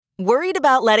Worried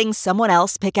about letting someone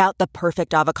else pick out the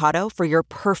perfect avocado for your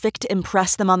perfect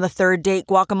impress them on the third date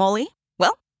guacamole?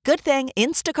 Well, good thing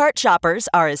Instacart shoppers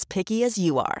are as picky as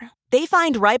you are. They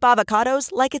find ripe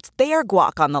avocados like it's their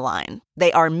guac on the line.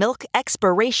 They are milk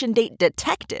expiration date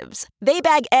detectives. They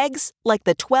bag eggs like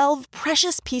the 12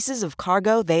 precious pieces of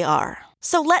cargo they are.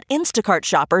 So let Instacart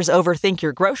shoppers overthink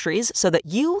your groceries so that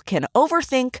you can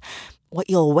overthink what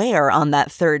you'll wear on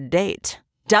that third date.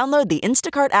 Download the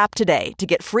Instacart app today to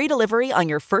get free delivery on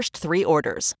your first 3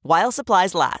 orders, while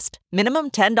supplies last.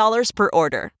 Minimum $10 per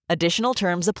order. Additional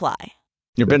terms apply.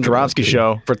 Your Ben Joravsky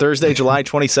Show for Thursday, July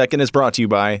 22nd is brought to you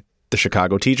by the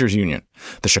Chicago Teachers Union,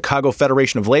 the Chicago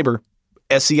Federation of Labor,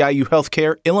 SEIU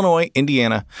Healthcare, Illinois,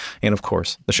 Indiana, and of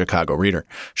course, the Chicago Reader.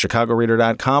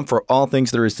 ChicagoReader.com for all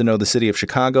things there is to know the city of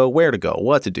Chicago, where to go,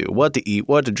 what to do, what to eat,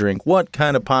 what to drink, what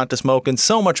kind of pot to smoke, and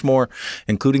so much more,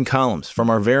 including columns from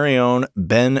our very own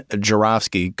Ben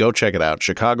Joravsky. Go check it out,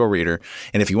 Chicago Reader.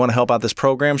 And if you want to help out this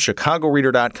program,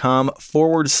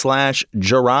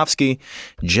 ChicagoReader.com/Joravsky,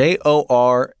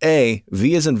 Jora,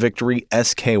 V as in victory,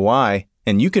 SKY,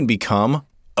 and you can become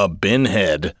a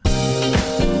binhead.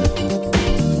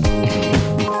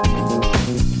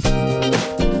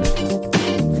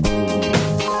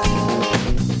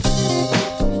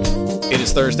 It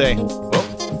is Thursday.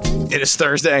 Oh, it is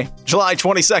Thursday, July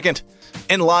 22nd,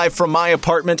 and live from my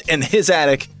apartment in his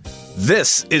attic,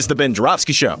 this is the Ben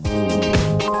Joravsky Show.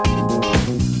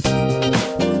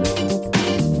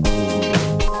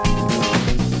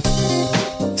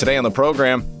 Today on the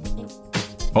program,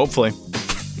 hopefully,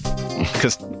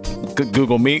 because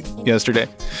Google Meet yesterday,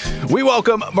 we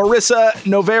welcome Marisa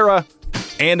Novara,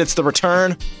 and it's the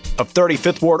return of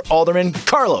 35th Ward Alderman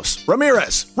Carlos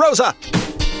Ramirez-Rosa.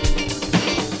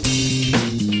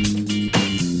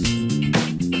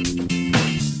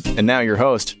 And now your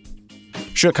host,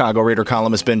 Chicago Reader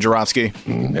columnist Ben Joravsky.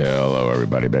 Hello,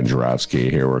 everybody. Ben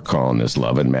Joravsky here. We're calling this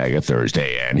Love and MAGA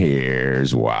Thursday, and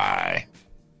here's why.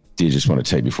 Do you just want to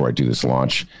tell you before I do this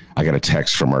launch, I got a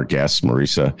text from our guest,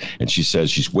 Marisa, and she says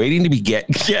she's waiting to be get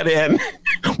in.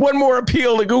 One more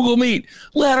appeal to Google Meet.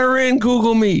 Let her in,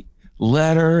 Google Meet.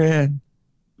 Let her in.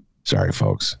 Sorry,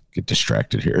 folks. Get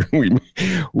distracted here.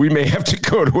 We may have to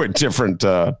go to a different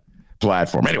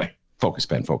platform. Anyway, focus,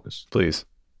 Ben, focus. Please.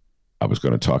 I was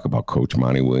going to talk about Coach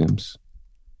Monty Williams.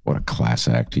 What a class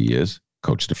act he is.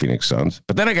 Coach the Phoenix Suns.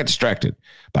 But then I got distracted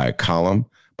by a column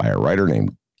by a writer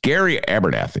named Gary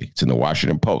Abernathy. It's in the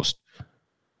Washington Post.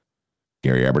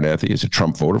 Gary Abernathy is a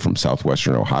Trump voter from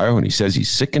southwestern Ohio, and he says he's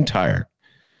sick and tired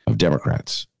of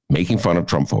Democrats making fun of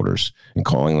Trump voters and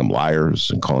calling them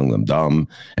liars and calling them dumb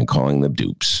and calling them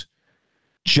dupes.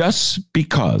 Just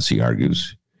because, he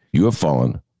argues, you have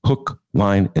fallen hook,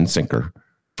 line, and sinker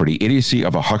for the idiocy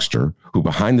of a huckster who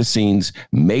behind the scenes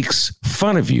makes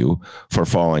fun of you for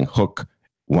falling hook,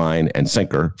 line, and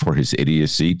sinker for his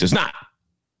idiocy does not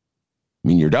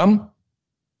mean you're dumb,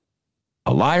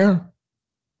 a liar,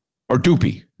 or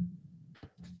doopy.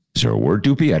 Is there a word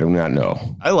doopy? I do not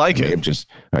know. I like it.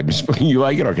 You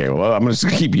like it? Okay, well, I'm just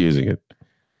going to keep using it.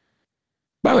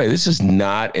 By the way, this is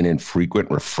not an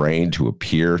infrequent refrain to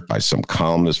appear by some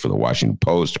columnists for the Washington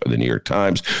Post or the New York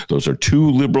Times. Those are two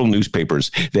liberal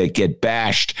newspapers that get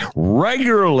bashed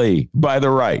regularly by the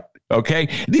right, okay?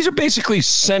 These are basically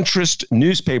centrist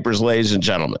newspapers, ladies and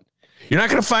gentlemen. You're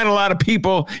not going to find a lot of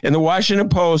people in the Washington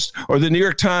Post or the New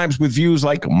York Times with views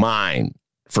like mine,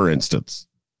 for instance,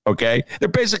 okay? They're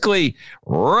basically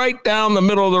right down the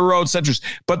middle of the road centrist,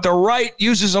 but the right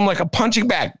uses them like a punching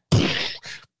bag.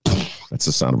 That's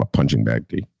the sound of a punching bag,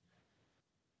 D.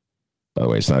 By the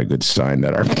way, it's not a good sign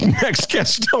that our next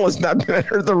guest still has not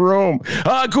entered the room.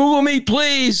 Google Meet,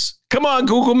 please. Come on,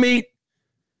 Google Meet.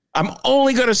 I'm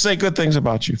only going to say good things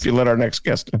about you if you let our next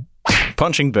guest in.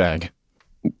 Punching bag.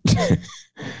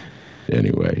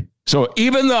 Anyway, so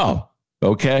even though,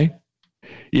 okay,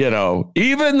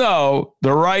 even though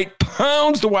the right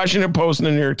pounds the Washington Post and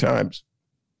the New York Times,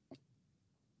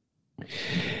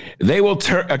 they will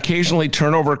occasionally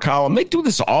turn over a column. They do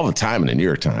this all the time in the New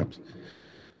York Times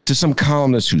to some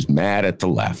columnist who's mad at the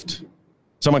left.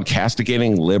 Someone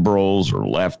castigating liberals or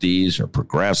lefties or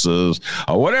progressives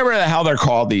or whatever the hell they're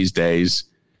called these days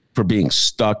for being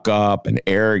stuck up and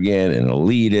arrogant and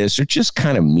elitist or just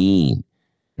kind of mean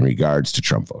in regards to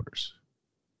Trump voters.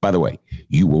 By the way,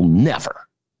 you will never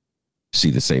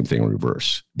see the same thing in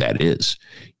reverse. That is,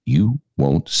 you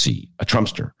won't see a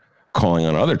Trumpster calling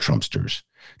on other Trumpsters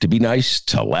to be nice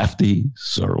to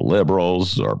lefties or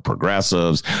liberals or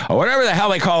progressives or whatever the hell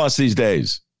they call us these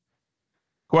days.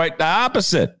 Quite the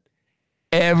opposite.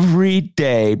 Every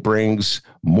day brings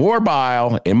more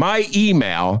bile in my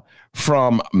email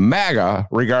from MAGA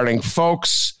regarding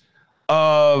folks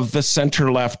of the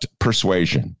center-left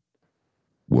persuasion.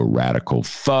 We're radical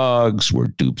thugs. We're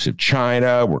dupes of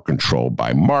China. We're controlled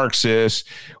by Marxists.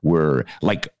 We're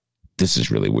like, this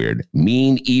is really weird,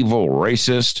 mean, evil,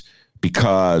 racist,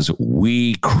 because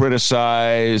we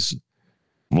criticize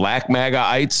black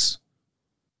MAGAites.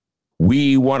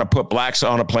 We want to put blacks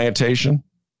on a plantation.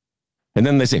 And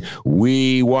then they say,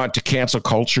 we want to cancel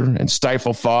culture and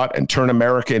stifle thought and turn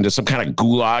America into some kind of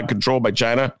gulag controlled by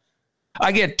China.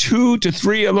 I get 2 to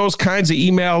 3 of those kinds of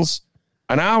emails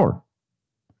an hour.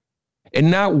 And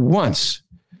not once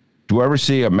do I ever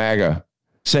see a MAGA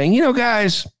saying, you know,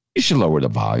 guys, you should lower the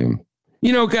volume.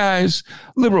 You know, guys,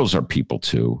 liberals are people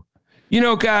too. You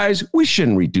know, guys, we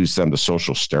shouldn't reduce them to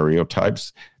social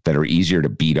stereotypes that are easier to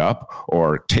beat up,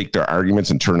 or take their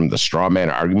arguments and turn them to straw man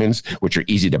arguments, which are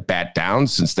easy to bat down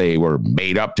since they were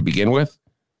made up to begin with.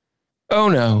 Oh,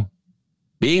 no.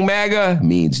 Being MAGA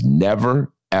means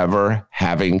never, ever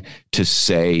having to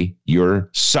say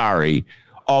you're sorry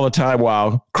all the time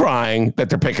while crying that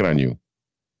they're picking on you.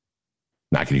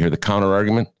 Not going to hear the counter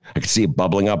argument. I can see it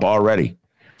bubbling up already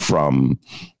from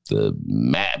the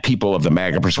people of the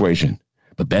MAGA persuasion.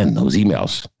 But then those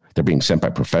emails, they're being sent by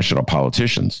professional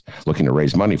politicians looking to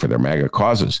raise money for their MAGA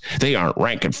causes. They aren't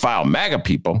rank and file MAGA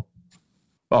people.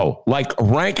 Oh, like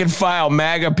rank and file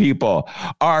MAGA people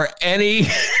are any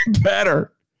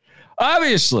better.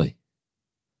 Obviously.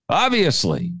 The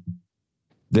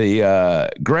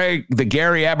Gary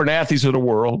Abernathys of the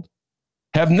world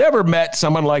have never met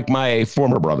someone like my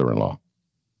former brother-in-law.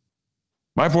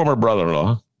 My former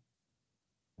brother-in-law,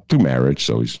 through marriage,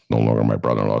 so he's no longer my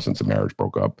brother-in-law since the marriage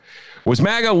broke up, was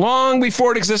MAGA long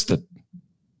before it existed.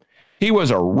 He was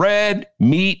a red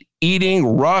meat-eating,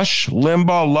 Rush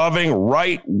Limbaugh-loving,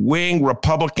 right-wing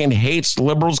Republican, hates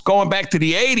liberals going back to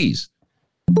the 80s.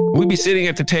 We'd be sitting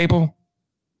at the table,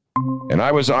 and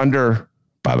I was under,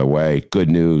 by the way, good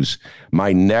news,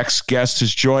 my next guest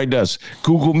has joined us.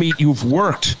 Google Meet, you've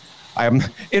worked. I'm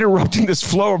interrupting this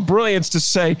flow of brilliance to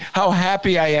say how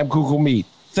happy I am, Google Meet.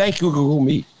 Thank you, Google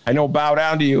Meet. I know, bow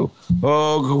down to you.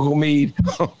 Oh, Google Meet.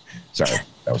 Sorry,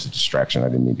 that was a distraction. I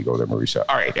didn't mean to go there, Marisa.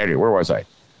 All right, anyway, where was I?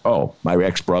 Oh, my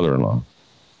ex-brother-in-law.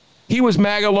 He was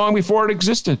MAGA long before it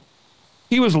existed.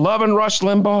 He was loving Rush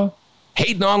Limbaugh,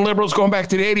 hating on liberals going back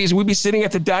to the 80s. We'd be sitting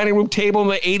at the dining room table in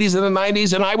the 80s and the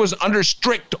 90s, and I was under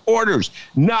strict orders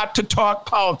not to talk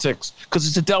politics because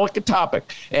it's a delicate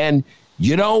topic, and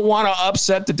you don't want to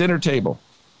upset the dinner table.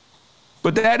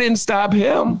 But that didn't stop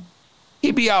him.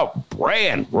 He'd be out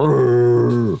braying,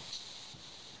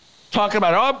 talking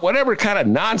about whatever kind of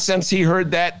nonsense he heard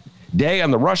that day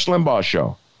on the Rush Limbaugh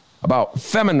show about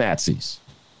feminazis.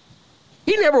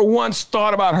 He never once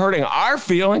thought about hurting our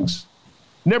feelings.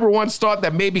 Never once thought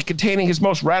that maybe containing his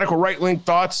most radical right-wing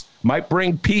thoughts might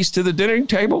bring peace to the dinner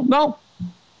table. No.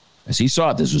 As he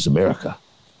saw it, this was America.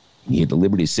 He had the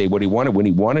liberty to say what he wanted when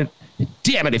he wanted. And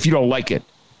damn it, if you don't like it,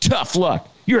 tough luck.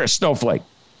 You're a snowflake.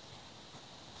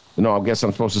 No, I guess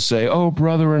I'm supposed to say, oh,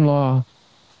 brother-in-law,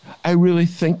 I really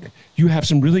think you have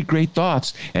some really great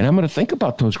thoughts, and I'm going to think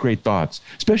about those great thoughts,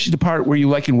 especially the part where you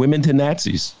liken women to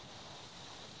Nazis.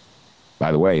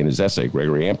 By the way, in his essay,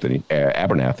 Gregory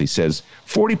Abernathy says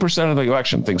 40% of the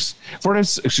election thinks,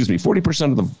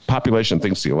 40% of the population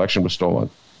thinks the election was stolen.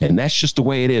 And that's just the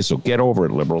way it is. So get over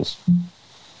it, liberals.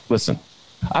 Listen,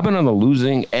 I've been on the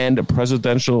losing end of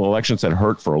presidential elections that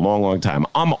hurt for a long, long time.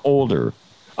 I'm older.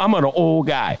 I'm an old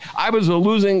guy. I was a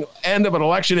losing end of an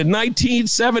election in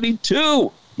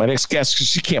 1972. My next guest,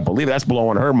 she can't believe it. That's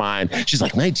blowing her mind. She's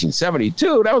like,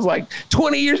 1972? That was like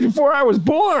 20 years before I was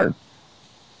born.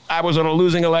 I was on a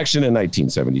losing election in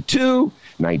 1972,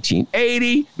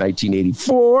 1980,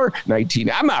 1984,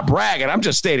 I'm not bragging. I'm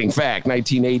just stating fact.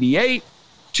 1988,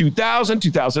 2000,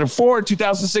 2004,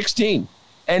 2016.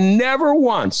 And never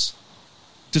once,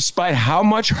 despite how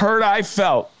much hurt I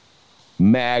felt,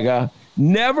 MAGA,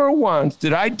 never once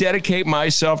did I dedicate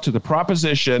myself to the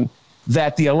proposition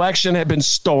that the election had been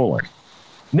stolen.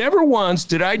 Never once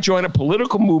did I join a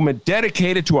political movement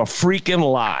dedicated to a freaking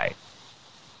lie.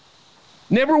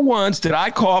 Never once did I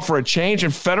call for a change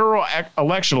in federal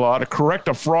election law to correct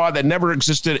a fraud that never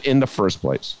existed in the first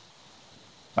place.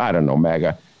 I don't know,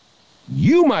 MAGA.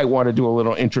 You might want to do a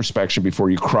little introspection before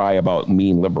you cry about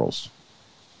mean liberals.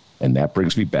 And that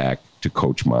brings me back to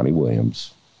Coach Monty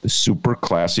Williams, the super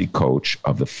classy coach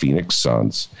of the Phoenix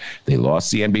Suns. They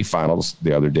lost the NBA Finals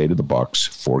the other day to the Bucks,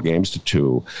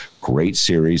 4-2. Great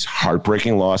series,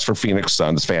 heartbreaking loss for Phoenix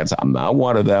Suns fans. I'm not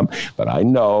one of them, but I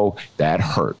know that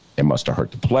hurt. It must have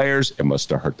hurt the players. It must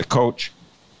have hurt the coach.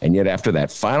 And yet after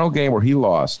that final game where he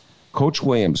lost, Coach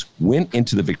Williams went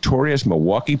into the victorious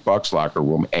Milwaukee Bucks locker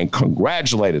room and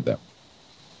congratulated them.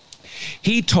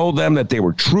 He told them that they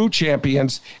were true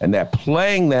champions and that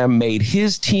playing them made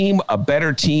his team a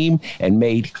better team and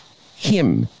made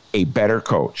him a better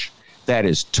coach. That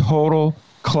is total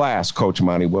class, Coach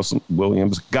Monty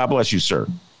Williams. God bless you, sir.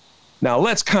 Now,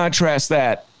 let's contrast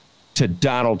that to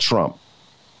Donald Trump.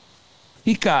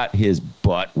 He got his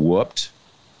butt whooped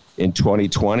in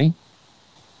 2020.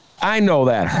 I know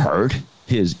that hurt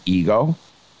his ego,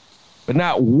 but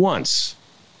not once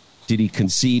did he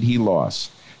concede he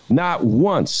lost. Not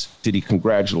once did he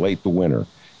congratulate the winner.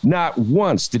 Not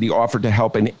once did he offer to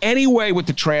help in any way with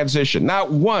the transition.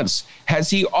 Not once has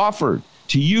he offered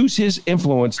to use his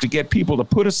influence to get people to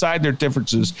put aside their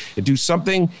differences and do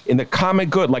something in the common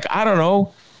good. Like, I don't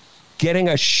know, getting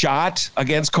a shot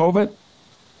against COVID.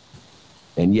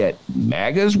 And yet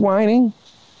MAGA's whining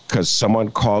because someone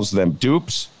calls them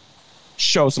dupes.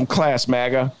 Show some class,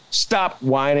 MAGA. Stop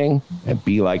whining and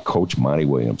be like Coach Monty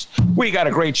Williams. We got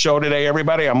a great show today,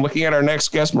 everybody. I'm looking at our next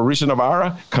guest, Marisa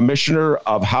Novara, Commissioner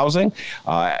of Housing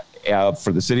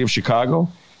for the city of Chicago.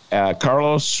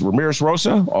 Carlos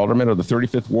Ramirez-Rosa, Alderman of the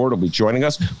 35th Ward, will be joining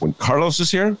us. When Carlos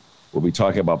is here, we'll be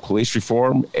talking about police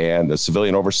reform and the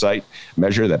civilian oversight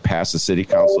measure that passed the city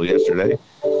council yesterday.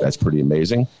 That's pretty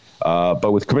amazing.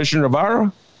 But with Commissioner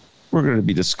Novara, we're going to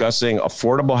be discussing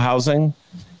affordable housing,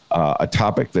 a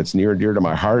topic that's near and dear to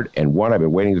my heart and one I've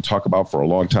been waiting to talk about for a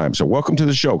long time. So welcome to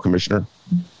the show, Commissioner.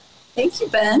 Thank you,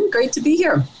 Ben. Great to be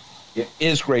here. It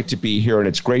is great to be here, and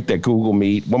it's great that Google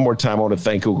Meet. One more time, I want to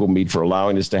thank Google Meet for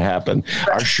allowing this to happen.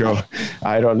 Our show,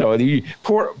 I don't know.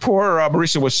 Poor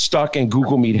Marisa was stuck in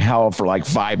Google Meet hell for like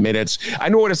 5 minutes. I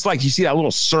know what it's like. You see that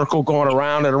little circle going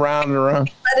around and around and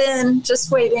around. But in, just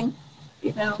waiting.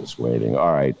 You know. Just waiting.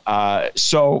 All right.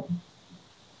 So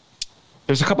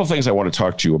there's a couple of things I want to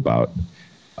talk to you about.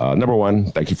 Number one,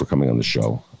 thank you for coming on the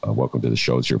show. Welcome to the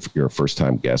show. It's your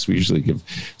first-time guest. We usually give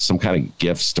some kind of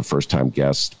gifts to first-time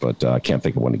guests, but I can't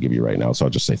think of one to give you right now, so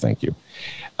I'll just say thank you.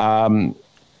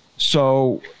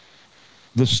 So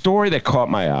the story that caught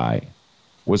my eye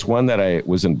was one that I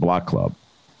was in Block Club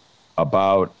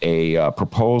about a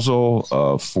proposal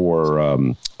for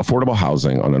affordable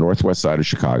housing on the northwest side of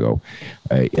Chicago,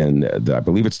 I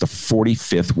believe it's the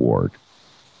 45th Ward.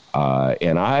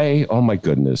 Oh my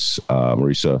goodness,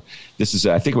 Marisa, this is,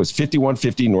 I think it was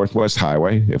 5150 Northwest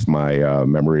Highway, if my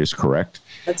memory is correct.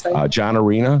 That's right. John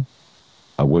Arena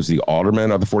was the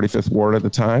alderman of the 45th Ward at the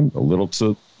time, a little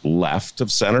to left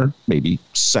of center, maybe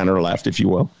center left, if you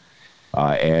will.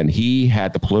 And he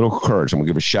had the political courage. I'm going to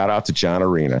give a shout out to John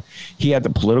Arena. He had the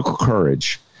political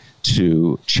courage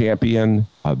to champion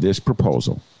this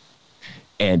proposal.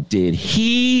 And did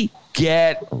he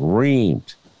get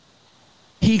reamed?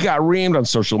 He got reamed on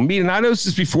social media. And I know this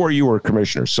is before you were a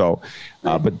commissioner, so,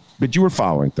 but you were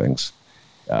following things.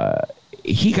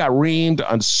 He got reamed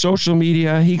on social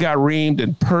media. He got reamed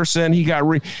in person.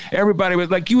 Everybody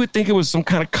was like, you would think it was some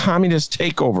kind of communist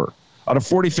takeover on the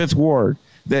 45th Ward,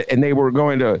 and they were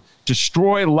going to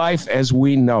destroy life as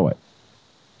we know it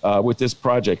with this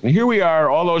project. And here we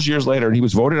are all those years later, and he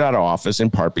was voted out of office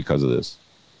in part because of this.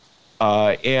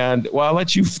 And well, I'll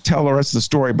let you tell the rest of the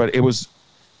story, but it was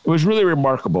really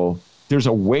remarkable. There's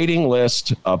a waiting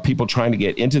list of people trying to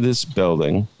get into this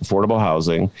building, affordable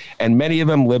housing, and many of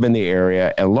them live in the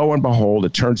area. And lo and behold,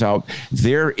 it turns out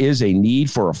there is a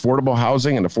need for affordable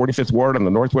housing in the 45th Ward on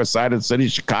the northwest side of the city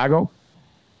of Chicago.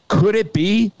 Could it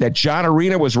be that John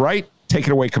Arena was right? Take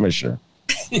it away, Commissioner.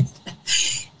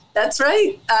 That's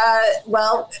right.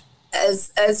 Well,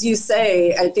 as you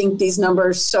say, I think these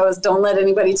numbers show us, don't let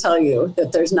anybody tell you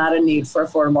that there's not a need for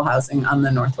affordable housing on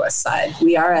the northwest side.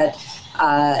 We are at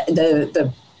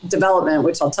the development,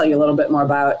 which I'll tell you a little bit more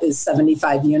about, is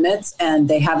 75 units, and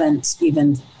they haven't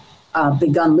even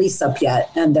begun lease up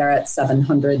yet, and they're at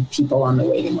 700 people on the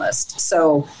waiting list.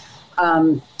 So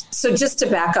just to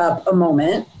back up a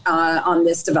moment on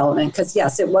this development, because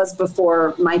yes, it was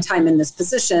before my time in this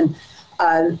position.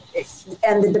 And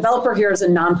the developer here is a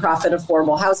nonprofit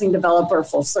affordable housing developer,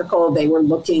 Full Circle. They were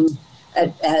looking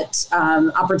at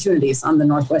opportunities on the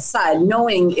northwest side,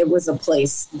 knowing it was a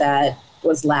place that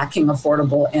was lacking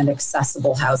affordable and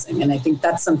accessible housing. And I think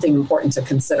that's something important to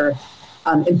consider,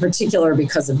 in particular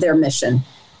because of their mission.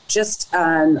 Just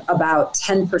about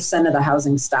 10% of the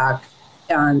housing stock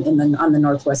on the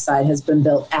northwest side has been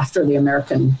built after the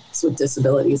Americans with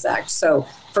Disabilities Act. So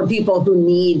for people who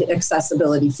need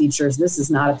accessibility features, this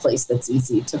is not a place that's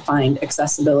easy to find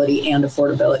accessibility and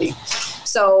affordability.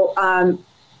 So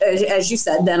as you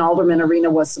said, then Alderman Arena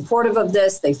was supportive of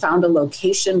this. They found a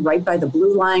location right by the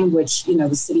Blue Line, which,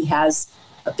 the city has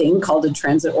a thing called a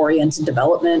transit-oriented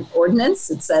development ordinance.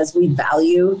 It says we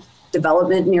value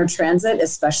development near transit,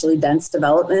 especially dense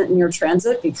development near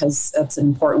transit, because that's an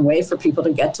important way for people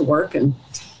to get to work and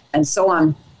so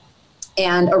on.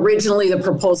 And originally the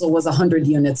proposal was 100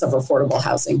 units of affordable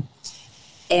housing.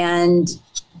 And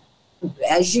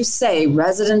as you say,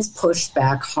 residents pushed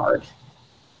back hard.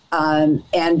 And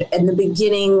in the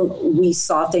beginning, we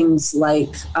saw things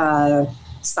like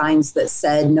signs that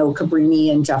said no Cabrini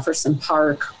in Jefferson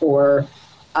Park, or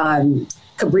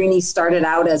Cabrini started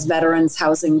out as veterans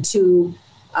housing too,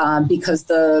 because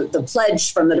the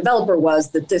pledge from the developer was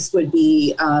that this would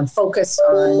be focused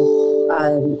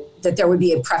on, that there would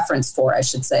be a preference for, I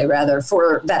should say, rather,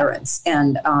 for veterans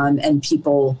and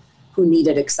people who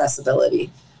needed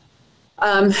accessibility.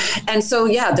 And so,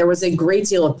 yeah, there was a great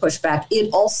deal of pushback.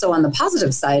 It also, on the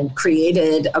positive side,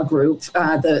 created a group,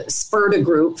 spurred a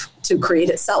group to create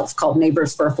itself called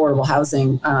Neighbors for Affordable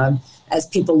Housing, as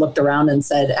people looked around and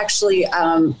said, actually,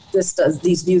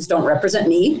 these views don't represent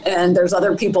me, and there's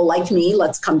other people like me.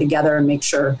 Let's come together and make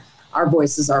sure our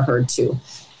voices are heard too.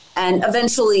 And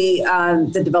eventually,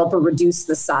 the developer reduced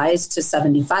the size to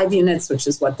 75 units, which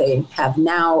is what they have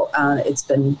now. It's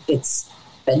been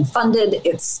funded.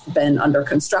 It's been under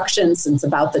construction since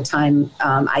about the time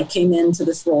I came into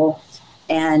this role.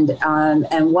 And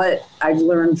what I've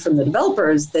learned from the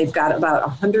developers, they've got about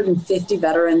 150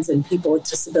 veterans and people with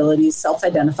disabilities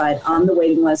self-identified on the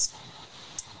waiting list.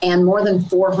 And more than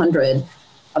 400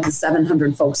 of the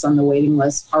 700 folks on the waiting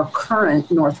list are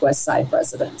current Northwest Side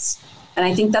residents. And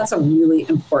I think that's a really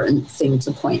important thing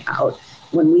to point out.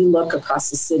 When we look across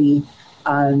the city,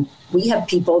 we have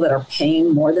people that are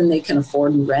paying more than they can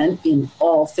afford in rent in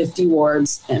all 50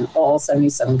 wards and all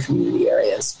 77 community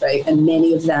areas, right? And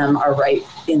many of them are right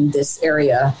in this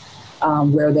area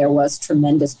where there was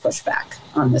tremendous pushback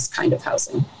on this kind of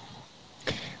housing.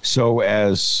 So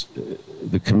as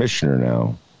the commissioner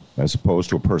now, as opposed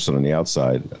to a person on the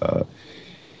outside,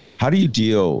 how do you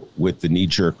deal with the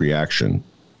knee-jerk reaction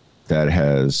that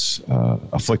has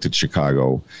afflicted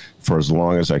Chicago for as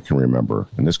long as I can remember?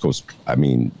 And this goes,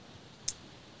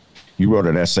 you wrote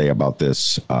an essay about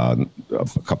this a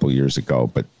couple of years ago,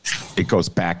 but it goes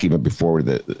back even before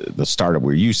the start of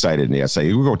where you cited in the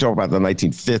essay. We were talking about the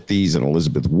 1950s and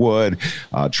Elizabeth Wood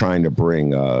trying to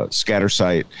bring scatter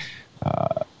site,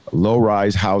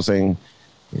 low-rise housing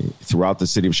throughout the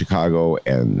city of Chicago,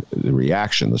 and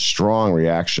the strong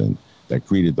reaction that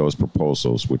greeted those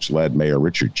proposals, which led Mayor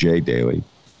Richard J. Daley,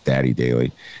 Daddy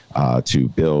Daley, to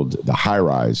build the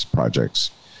high-rise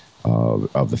projects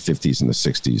of the 50s and the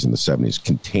 60s and the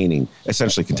 70s,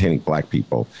 essentially containing Black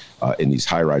people in these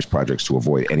high-rise projects to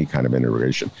avoid any kind of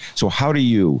integration. So how do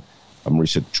you,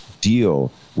 Marisa,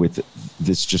 deal with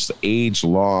this just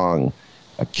age-long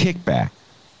kickback,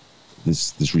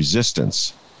 this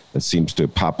resistance that seems to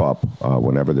pop up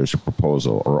whenever there's a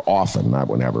proposal, or often, not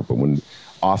whenever, but when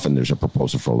often there's a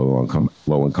proposal for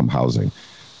low-income housing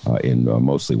in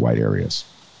mostly white areas?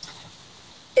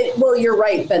 Well, you're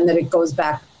right, Ben, that it goes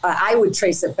back. I would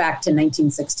trace it back to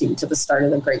 1916, to the start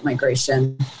of the Great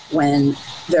Migration, when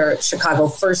Chicago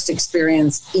first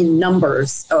experienced in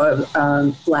numbers of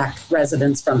Black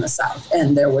residents from the South.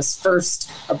 And there was first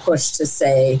a push to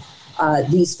say,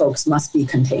 these folks must be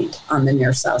contained on the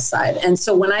near South Side. And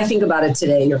so when I think about it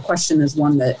today, your question is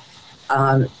one that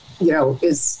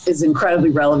is incredibly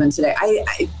relevant today.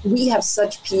 We have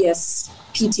such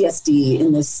PTSD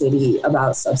in this city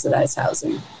about subsidized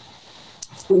housing.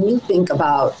 When you think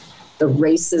about the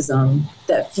racism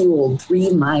that fueled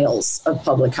 3 miles of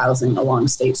public housing along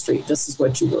State Street, this is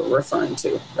what you were referring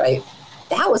to, right?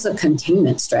 That was a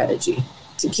containment strategy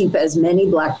to keep as many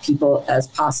Black people as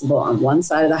possible on one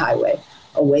side of the highway,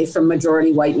 away from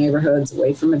majority white neighborhoods,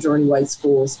 away from majority white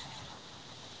schools.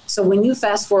 So when you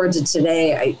fast forward to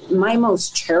today, my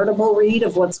most charitable read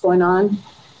of what's going on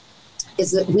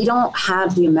is that we don't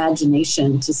have the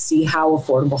imagination to see how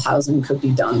affordable housing could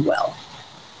be done well.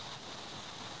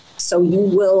 So you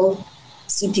will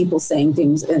see people saying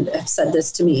things, and have said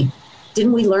this to me,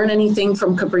 didn't we learn anything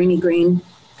from Cabrini Green?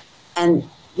 And,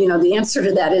 the answer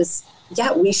to that is,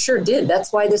 yeah, we sure did.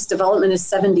 That's why this development is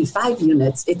 75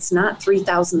 units. It's not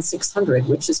 3,600,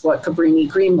 which is what Cabrini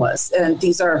Green was. And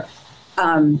these are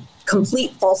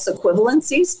complete false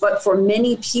equivalencies. But for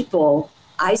many people,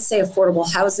 I say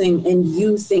affordable housing and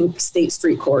you think State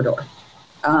Street corridor.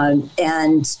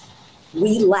 And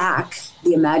we lack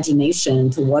the imagination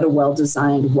to what a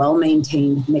well-designed,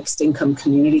 well-maintained mixed income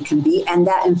community can be. And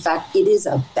that, in fact, it is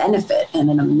a benefit and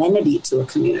an amenity to a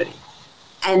community.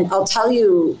 And I'll tell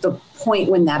you the point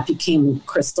when that became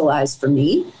crystallized for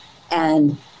me.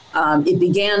 And it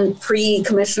began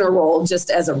pre-commissioner role,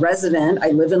 just as a resident. I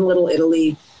live in Little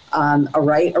Italy.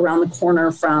 right around the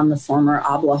corner from the former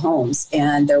Abla homes.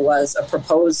 And there was a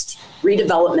proposed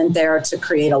redevelopment there to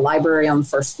create a library on the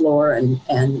first floor and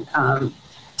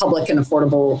public and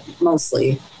affordable,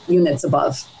 mostly, units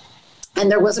above. And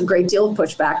there was a great deal of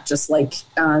pushback, just like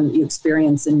you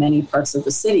experience in many parts of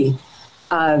the city.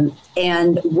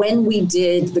 And when we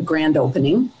did the grand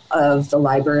opening of the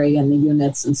library and the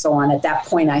units and so on, at that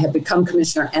point I had become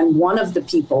commissioner, and one of the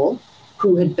people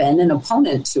who had been an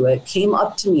opponent to it came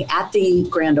up to me at the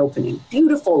grand opening.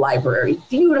 Beautiful library,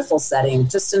 beautiful setting,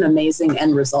 just an amazing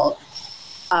end result.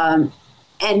 And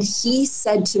he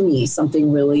said to me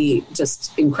something really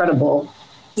just incredible.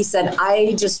 He said,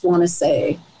 I just want to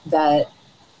say that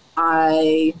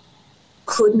I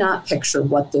could not picture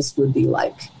what this would be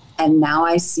like. And now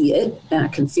I see it, and I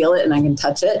can feel it, and I can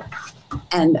touch it.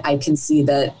 And I can see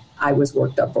that I was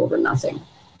worked up over nothing.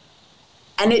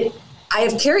 And I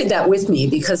have carried that with me,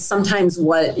 because sometimes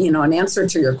an answer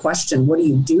to your question, what do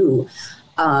you do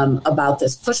about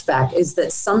this pushback, is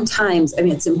that sometimes,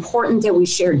 it's important that we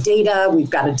share data. We've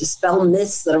got to dispel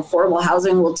myths that affordable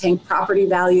housing will tank property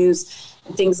values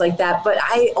and things like that. But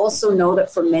I also know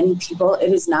that for many people,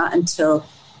 it is not until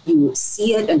you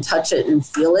see it and touch it and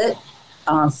feel it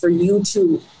for you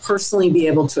to personally be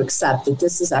able to accept that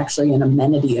this is actually an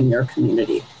amenity in your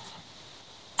community.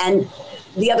 And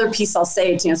the other piece I'll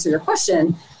say to answer your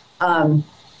question,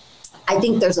 I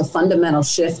think there's a fundamental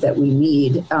shift that we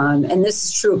need. And this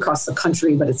is true across the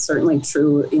country, but it's certainly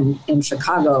true in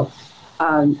Chicago,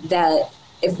 that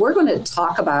if we're going to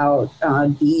talk about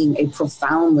being a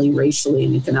profoundly racially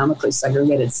and economically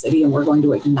segregated city, and we're going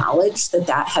to acknowledge that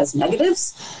that has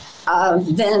negatives,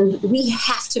 then we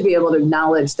have to be able to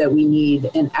acknowledge that we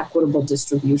need an equitable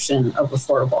distribution of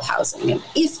affordable housing. And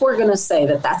if we're going to say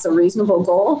that that's a reasonable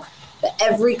goal, that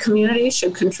every community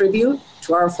should contribute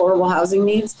to our affordable housing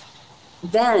needs,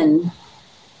 then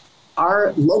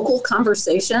our local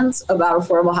conversations about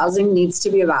affordable housing needs to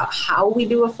be about how we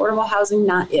do affordable housing,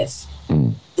 not if.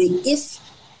 The if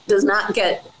does not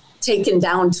get taken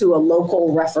down to a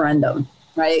local referendum,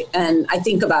 right? And I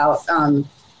think about a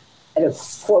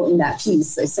quote in that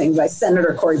piece, I think by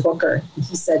Senator Cory Booker.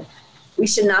 He said, we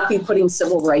should not be putting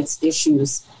civil rights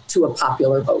issues to a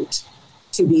popular vote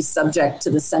to be subject to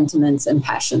the sentiments and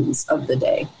passions of the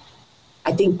day.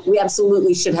 I think we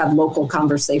absolutely should have local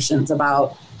conversations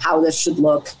about how this should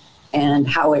look and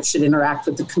how it should interact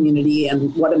with the community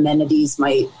and what amenities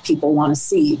might people want to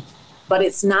see. But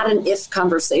it's not an if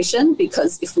conversation,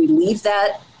 because if we leave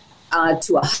that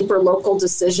to a hyper-local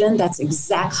decision, that's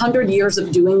 100 years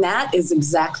of doing that is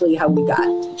exactly how we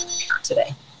got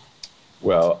today.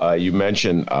 Well, you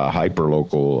mentioned a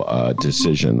hyper-local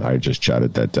decision. I just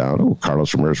jotted that down. Oh,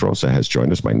 Carlos Ramirez-Rosa has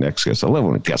joined us, my next guest. I love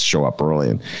when guests show up early,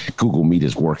 and Google Meet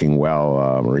is working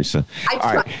well, Marisa. I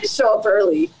tried to show up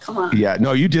early. Come on. Yeah,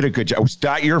 no, you did a good job. It's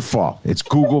not your fault. It's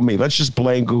Google Meet. Let's just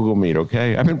blame Google Meet,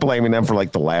 okay? I've been blaming them for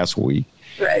like the last week.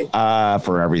 Right.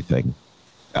 For everything.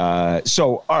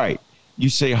 So, all right. You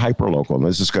say hyperlocal, and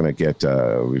this is going to get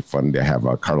fun to have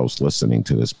Carlos listening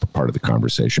to this part of the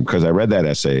conversation, because I read that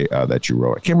essay that you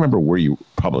wrote. I can't remember where you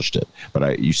published it,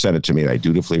 but you sent it to me, and I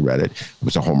dutifully read it. It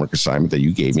was a homework assignment that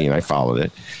you gave me, and I followed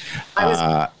it. I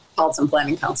was Policy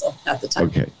Planning Council at the time.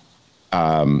 Okay.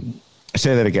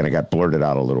 Say that again. I got blurted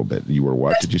out a little bit. You were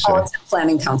what? Did you say? Policy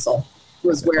Planning Council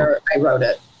was where I wrote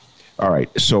it. All right.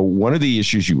 So one of the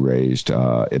issues you raised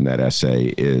in that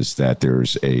essay is that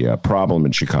there's a problem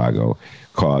in Chicago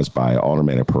caused by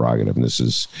aldermanic prerogative. And this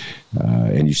is,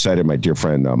 and you cited my dear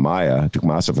friend Maya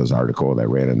Dukmasova's article that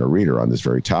ran in the Reader on this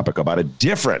very topic about a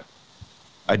different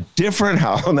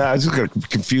house. Now, this is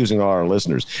confusing all our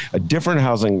listeners. A different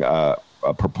housing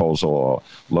proposal,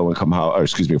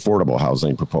 affordable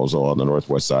housing proposal on the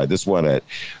Northwest Side. This one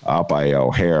out by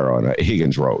O'Hare on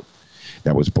Higgins Road.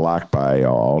 That was blocked by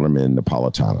Alderman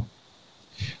Napolitano.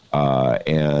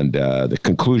 And the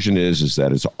conclusion is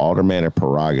that it's aldermanic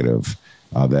prerogative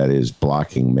that is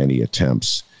blocking many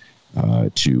attempts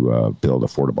to build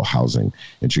affordable housing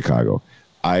in Chicago.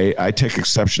 I take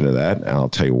exception to that, and I'll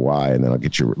tell you why, and then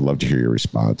I'll love to hear your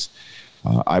response.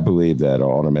 I believe that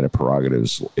aldermanic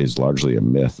prerogative is largely a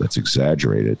myth that's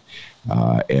exaggerated,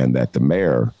 and that the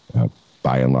mayor,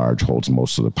 by and large, holds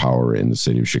most of the power in the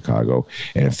city of Chicago.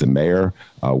 And if the mayor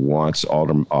wants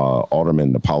Alderman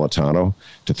Napolitano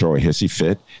to throw a hissy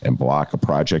fit and block a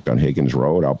project on Higgins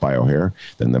Road out by O'Hare,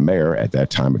 then the mayor, at that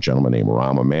time, a gentleman named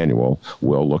Rahm Emanuel,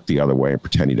 will look the other way and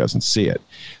pretend he doesn't see it.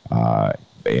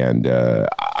 And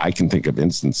I can think of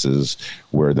instances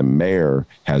where the mayor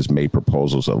has made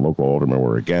proposals that local aldermen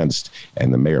were against,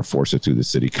 and the mayor forced it through the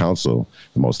city council.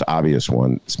 The most obvious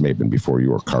one, this may have been before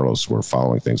you or Carlos were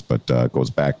following things, but goes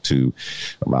back to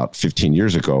about 15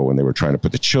 years ago when they were trying to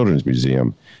put the Children's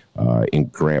Museum in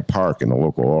Grant Park, and the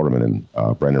local alderman,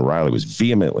 Brendan Riley, was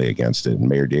vehemently against it, and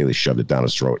Mayor Daley shoved it down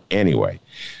his throat anyway.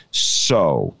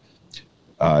 So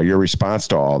your response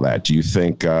to all that, do you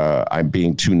think I'm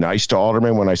being too nice to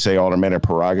aldermen when I say aldermanic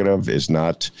prerogative is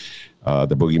not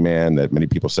the boogeyman that many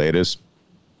people say it is?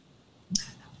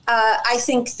 I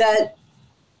think that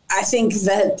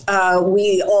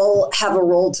we all have a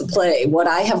role to play. What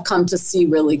I have come to see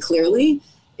really clearly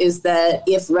is that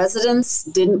if residents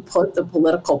didn't put the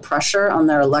political pressure on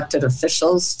their elected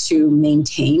officials to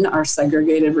maintain our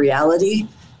segregated reality,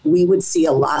 we would see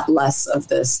a lot less of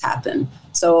this happen.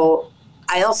 So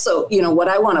I also, what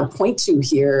I want to point to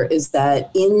here is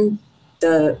that in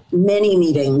the many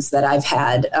meetings that I've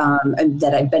had, and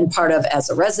that I've been part of as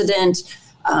a resident,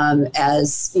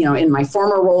 as in my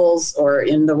former roles or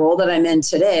in the role that I'm in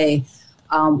today,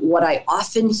 what I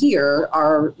often hear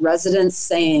are residents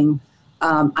saying,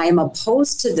 I am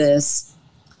opposed to this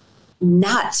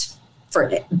not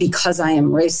because I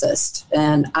am racist,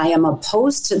 and I am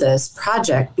opposed to this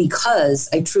project because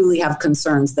I truly have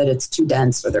concerns that it's too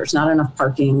dense, or there's not enough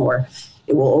parking, or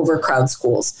it will overcrowd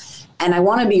schools. And I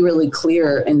want to be really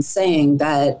clear in saying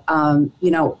that,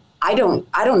 I don't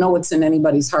know what's in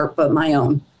anybody's heart but my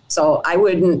own. So I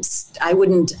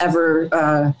wouldn't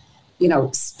ever,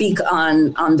 speak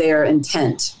on their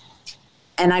intent.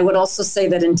 And I would also say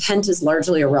that intent is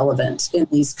largely irrelevant in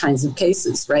these kinds of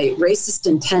cases, right? Racist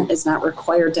intent is not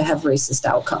required to have racist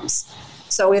outcomes.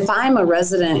 So if I'm a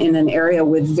resident in an area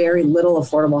with very little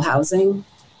affordable housing,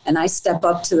 and I step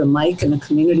up to the mic in a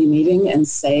community meeting and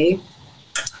say,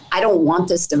 I don't want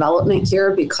this development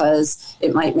here because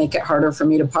it might make it harder for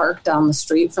me to park down the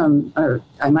street or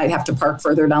I might have to park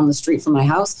further down the street from my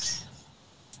house.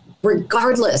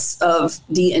 Regardless of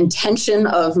the intention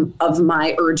of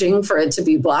my urging for it to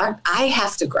be blocked, I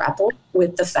have to grapple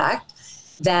with the fact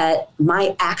that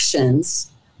my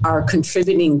actions are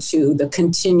contributing to the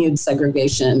continued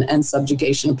segregation and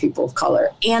subjugation of people of color.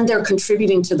 And they're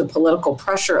contributing to the political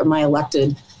pressure of my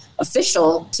elected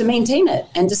official to maintain it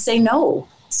and to say no,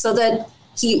 so that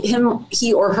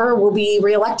he or her will be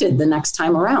reelected the next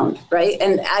time around, right?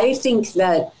 And I think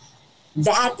that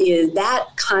that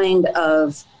kind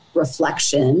of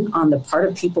reflection on the part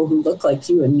of people who look like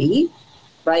you and me,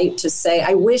 right? To say,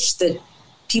 I wish that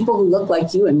people who look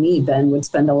like you and me, Ben, would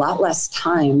spend a lot less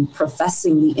time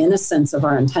professing the innocence of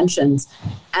our intentions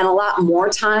and a lot more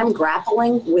time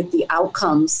grappling with the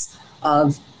outcomes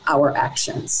of our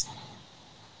actions.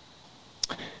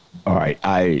 All right.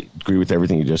 I agree with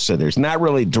everything you just said. There's not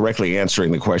really directly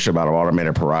answering the question about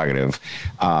aldermanic prerogative,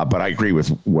 but I agree with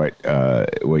what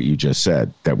you just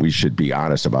said, that we should be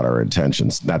honest about our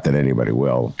intentions. Not that anybody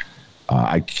will.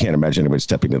 I can't imagine anybody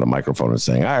stepping to the microphone and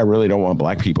saying, I really don't want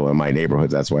black people in my neighborhood.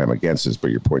 That's why I'm against this.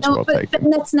 But your point's well taken.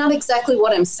 But that's not exactly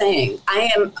what I'm saying. I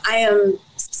am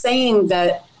saying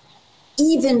that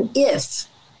even if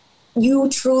you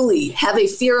truly have a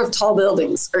fear of tall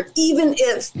buildings, or even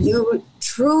if you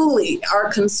truly are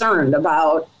concerned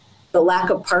about the lack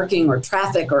of parking or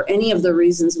traffic or any of the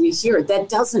reasons we hear, that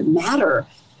doesn't matter,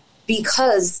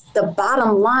 because the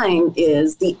bottom line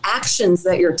is the actions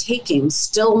that you're taking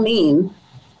still mean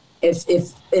if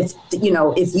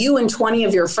you and 20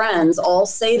 of your friends all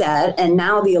say that, and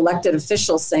now the elected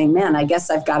officials saying, man, I guess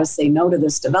I've got to say no to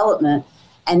this development,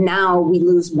 and now we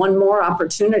lose one more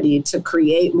opportunity to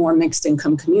create more mixed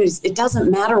income communities. It doesn't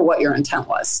matter what your intent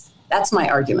was. That's my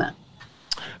argument.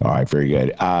 All right, very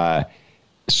good.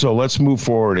 So let's move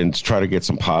forward and try to get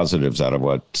some positives out of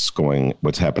what's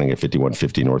happening at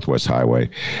 5150 Northwest Highway.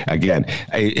 Again,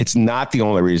 it's not the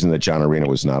only reason that John Arena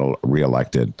was not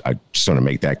reelected. I just want to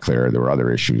make that clear. There were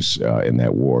other issues in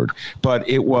that ward, but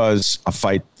it was a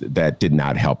fight that did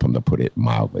not help him, to put it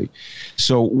mildly.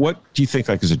 So what do you think,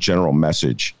 is a general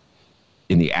message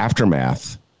in the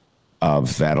aftermath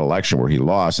of that election where he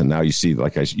lost? And now you see,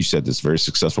 like you said, this very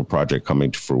successful project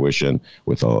coming to fruition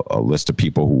with a list of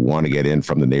people who want to get in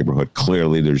from the neighborhood.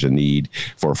 Clearly, there's a need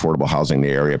for affordable housing in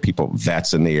the area,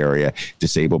 vets in the area,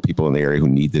 disabled people in the area who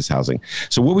need this housing.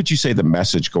 So what would you say the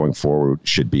message going forward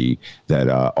should be that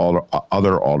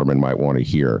other aldermen might want to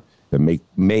hear that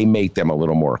may make them a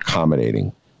little more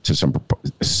accommodating to some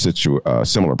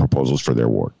similar proposals for their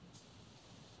ward?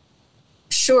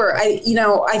 Sure. I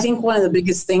think one of the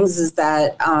biggest things is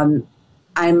that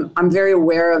I'm very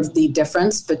aware of the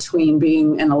difference between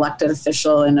being an elected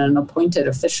official and an appointed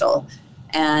official.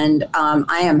 And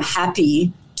I am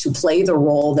happy to play the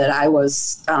role that I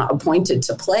was appointed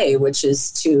to play, which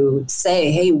is to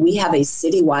say, hey, we have a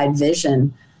citywide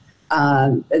vision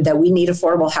that we need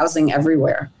affordable housing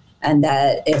everywhere. And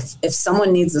that if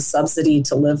someone needs a subsidy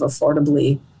to live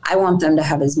affordably, I want them to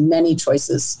have as many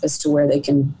choices as to where they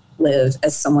can live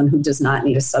as someone who does not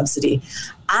need a subsidy.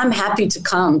 I'm happy to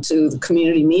come to the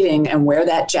community meeting and wear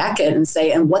that jacket and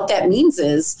say, and what that means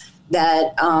is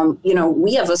that,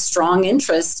 we have a strong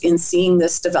interest in seeing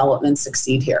this development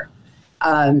succeed here.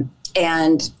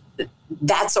 And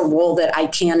that's a role that I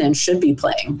can and should be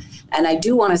playing. And I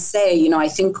do want to say, I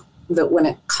think that when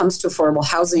it comes to affordable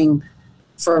housing,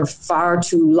 for far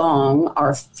too long,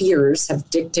 our fears have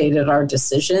dictated our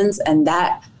decisions. And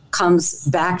that comes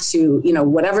back to,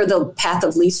 whatever the path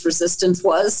of least resistance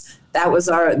was, that was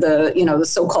the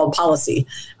so-called policy.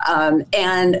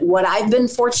 And what I've been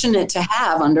fortunate to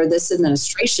have under this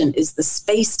administration is the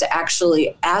space to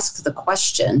actually ask the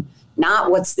question,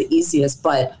 not what's the easiest,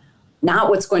 but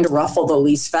not what's going to ruffle the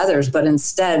least feathers, but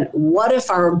instead, what if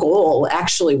our goal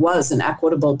actually was an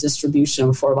equitable distribution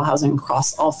of affordable housing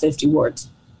across all 50 wards?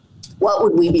 What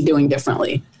would we be doing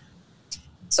differently?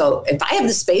 So if I have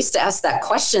the space to ask that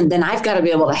question, then I've got to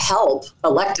be able to help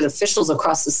elected officials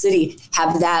across the city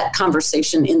have that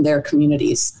conversation in their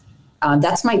communities.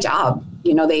 That's my job.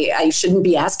 I shouldn't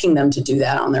be asking them to do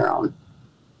that on their own.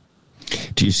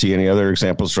 Do you see any other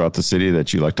examples throughout the city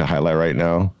that you'd like to highlight right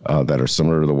now that are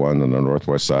similar to the one on the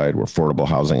Northwest side, where affordable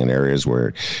housing in areas where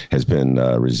it has been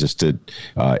resisted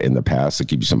in the past, that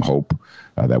give you some hope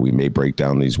that we may break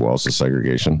down these walls of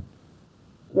segregation?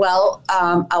 Well,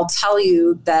 I'll tell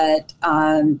you that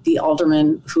the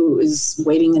alderman who is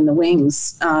waiting in the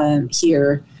wings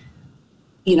here,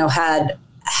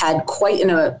 had quite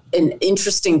an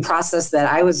interesting process that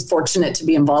I was fortunate to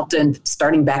be involved in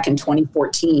starting back in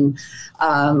 2014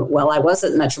 while I was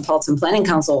at the Metropolitan Planning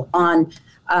Council on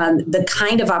the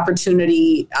kind of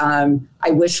opportunity I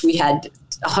wish we had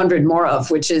 100 more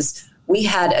of, which is we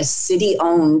had a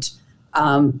city-owned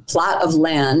plot of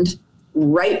land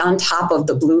right on top of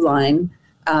the Blue Line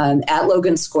at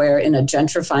Logan Square in a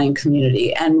gentrifying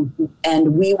community. And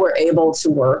we were able to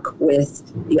work with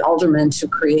the alderman to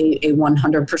create a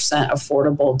 100%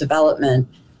 affordable development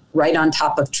right on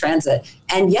top of transit.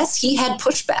 And yes, he had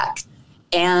pushback.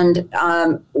 And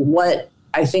what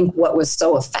was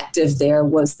so effective there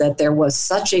was that there was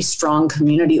such a strong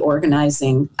community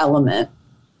organizing element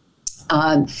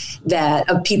that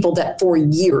of people that for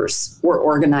years were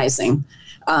organizing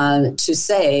to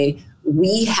say,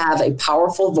 we have a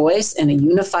powerful voice and a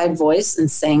unified voice in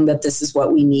saying that this is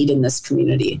what we need in this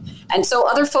community. And so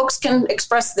other folks can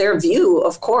express their view,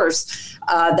 of course,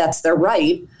 that's their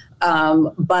right,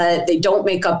 but they don't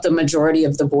make up the majority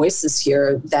of the voices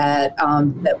here that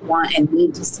want and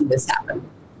need to see this happen.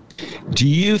 Do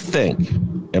you think,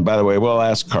 and by the way, we'll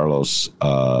ask Carlos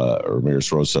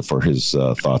Ramirez-Rosa for his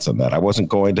thoughts on that. I wasn't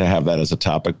going to have that as a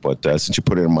topic, but since you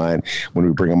put it in mind, when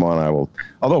we bring him on, I will.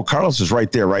 Although Carlos is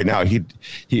right there right now,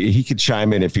 he could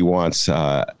chime in if he wants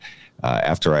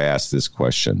after I ask this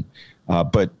question.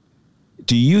 But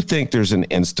do you think there's an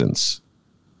instance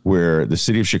where the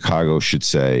city of Chicago should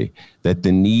say that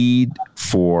the need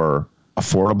for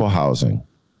affordable housing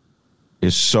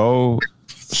is so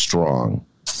strong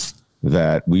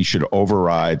that we should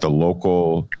override the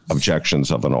local objections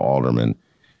of an alderman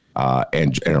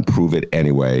and approve it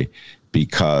anyway,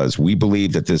 because we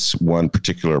believe that this one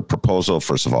particular proposal,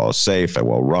 first of all, is safe and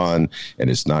well run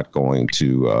and is not going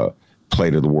to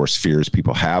play to the worst fears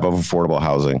people have of affordable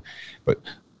housing. But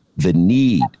the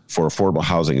need for affordable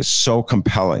housing is so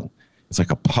compelling. It's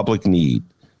like a public need,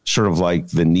 sort of like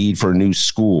the need for a new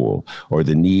school or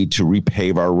the need to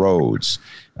repave our roads.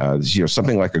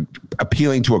 Something like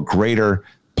appealing to a greater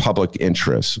public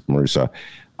interest, Marisa.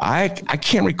 I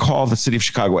can't recall the city of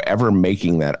Chicago ever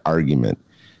making that argument.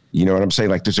 You know what I'm saying?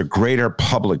 Like there's a greater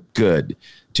public good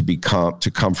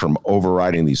to come from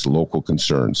overriding these local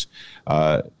concerns.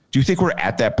 Do you think we're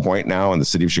at that point now in the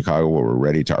city of Chicago where we're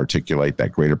ready to articulate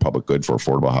that greater public good for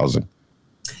affordable housing?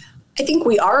 I think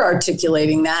we are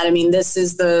articulating that. I mean, this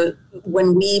is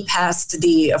when we passed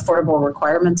the Affordable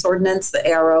Requirements Ordinance, the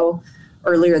ARO,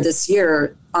 earlier this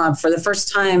year, for the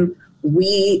first time,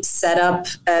 we set up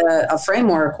a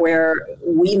framework where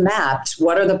we mapped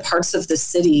what are the parts of the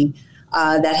city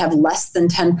that have less than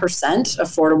 10%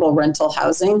 affordable rental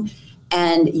housing.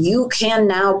 And you can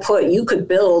now you could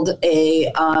build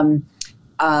a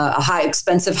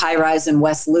expensive high rise in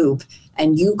West Loop,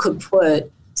 and you could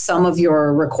put some of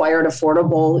your required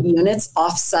affordable units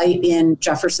off-site in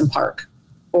Jefferson Park.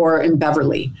 or in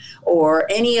Beverly, or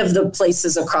any of the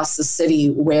places across the city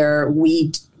where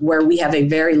we have a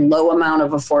very low amount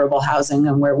of affordable housing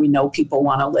and where we know people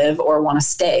want to live or want to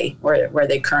stay where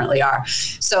they currently are.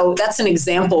 So that's an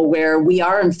example where we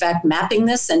are, in fact, mapping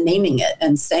this and naming it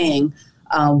and saying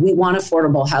we want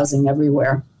affordable housing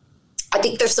everywhere. I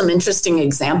think there's some interesting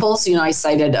examples. I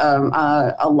cited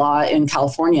a law in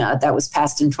California that was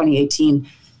passed in 2018.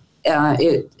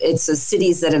 It's the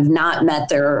cities that have not met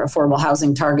their affordable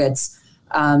housing targets.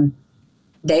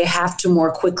 They have to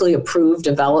more quickly approve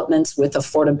developments with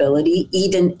affordability,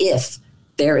 even if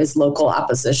there is local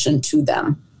opposition to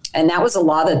them. And that was a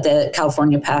law that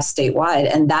California passed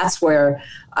statewide. And that's where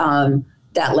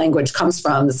that language comes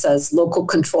from that says local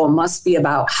control must be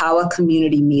about how a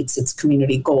community meets its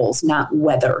community goals, not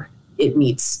whether it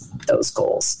meets those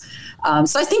goals.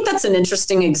 So I think that's an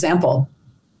interesting example.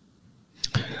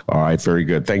 All right, very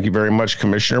good. Thank you very much,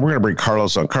 Commissioner. We're going to bring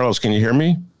Carlos on. Carlos, can you hear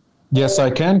me? Yes, I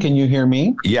can. Can you hear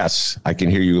me? Yes, I can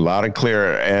hear you loud and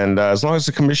clear. And as long as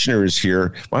the commissioner is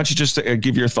here, why don't you just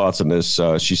give your thoughts on this?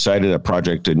 She cited a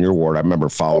project in your ward. I remember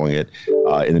following it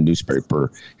in the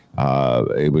newspaper.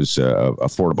 It was an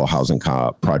affordable housing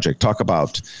project. Talk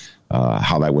about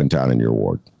how that went down in your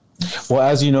ward. Well,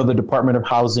 as you know, the Department of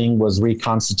Housing was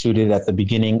reconstituted at the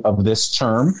beginning of this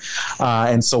term.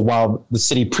 And so while the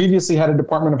city previously had a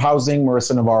Department of Housing,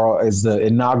 Marisa Novara is the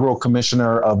inaugural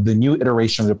commissioner of the new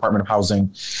iteration of the Department of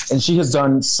Housing. And she has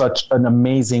done such an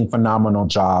amazing, phenomenal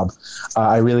job.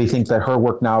 I really think that her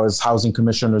work now as housing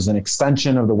commissioner is an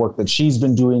extension of the work that she's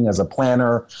been doing as a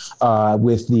planner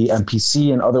with the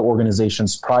MPC and other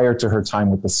organizations prior to her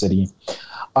time with the city.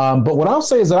 But what I'll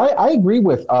say is that I agree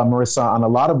with Marisa on a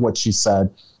lot of what she said.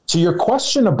 To your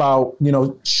question about,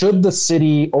 should the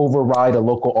city override a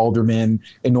local alderman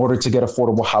in order to get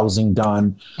affordable housing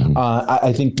done? Mm-hmm.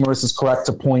 I think Marissa's correct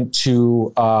to point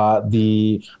to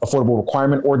the Affordable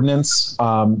Requirement Ordinance.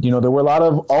 There were a lot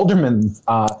of aldermen,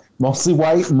 mostly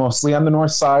white, mostly on the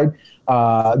north side,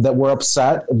 that were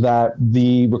upset that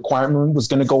the requirement was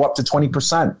going to go up to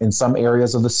 20% in some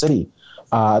areas of the city.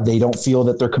 They don't feel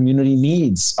that their community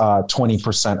needs 20%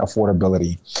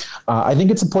 affordability. I think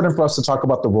it's important for us to talk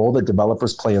about the role that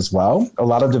developers play as well. A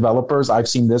lot of developers, I've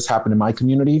seen this happen in my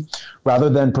community, rather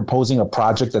than proposing a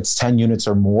project that's 10 units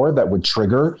or more that would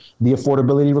trigger the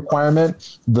affordability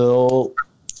requirement, they'll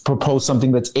propose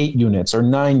something that's 8 units or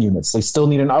 9 units. They still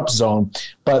need an upzone,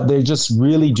 but they just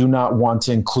really do not want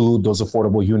to include those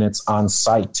affordable units on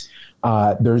site.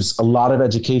 There's a lot of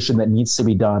education that needs to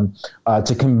be done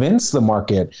to convince the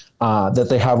market that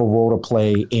they have a role to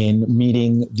play in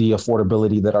meeting the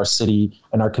affordability that our city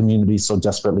and our community so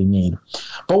desperately need.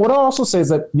 But what I'll also say is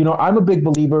that, I'm a big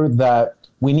believer that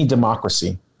we need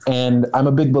democracy. And I'm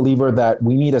a big believer that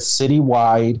we need a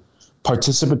citywide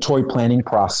participatory planning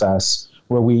process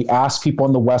where we ask people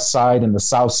on the west side and the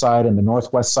south side and the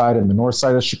northwest side and the north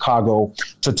side of Chicago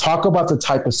to talk about the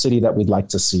type of city that we'd like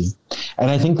to see.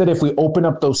 And I think that if we open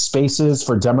up those spaces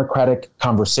for democratic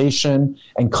conversation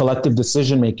and collective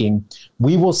decision-making,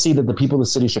 we will see that the people of the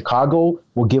city of Chicago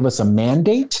will give us a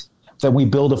mandate that we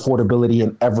build affordability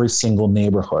in every single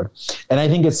neighborhood. And I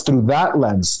think it's through that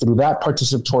lens, through that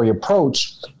participatory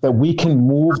approach, that we can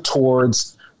move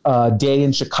towards a day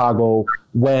in Chicago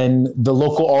when the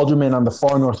local alderman on the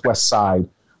far northwest side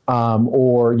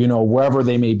or wherever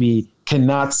they may be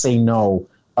cannot say no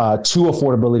to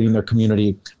affordability in their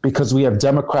community because we have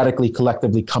democratically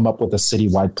collectively come up with a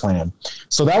citywide plan.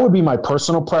 So that would be my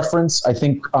personal preference. I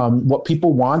think what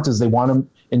people want is they want to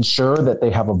ensure that they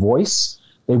have a voice.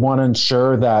 They want to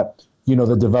ensure that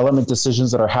the development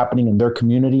decisions that are happening in their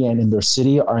community and in their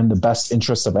city are in the best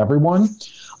interest of everyone.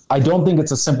 I don't think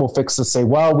it's a simple fix to say,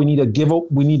 well, we need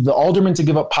the aldermen to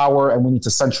give up power and we need to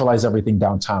centralize everything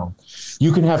downtown.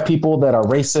 You can have people that are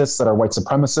racist, that are white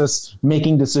supremacists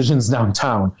making decisions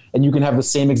downtown, and you can have the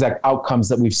same exact outcomes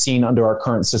that we've seen under our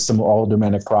current system of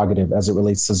aldermanic prerogative as it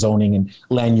relates to zoning and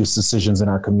land use decisions in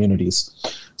our communities.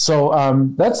 So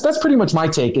that's pretty much my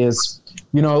take is,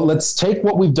 let's take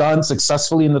what we've done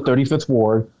successfully in the 35th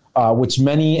Ward, which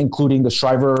many, including the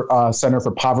Shriver Center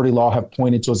for Poverty Law, have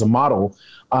pointed to as a model,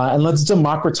 and let's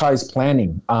democratize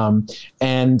planning.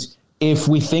 And if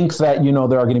we think that,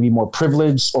 there are going to be more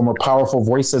privileged or more powerful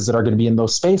voices that are going to be in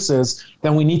those spaces,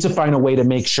 then we need to find a way to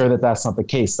make sure that that's not the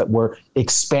case, that we're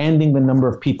expanding the number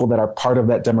of people that are part of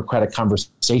that democratic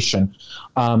conversation.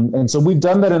 And so we've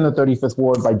done that in the 35th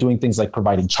Ward by doing things like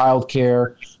providing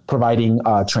childcare, providing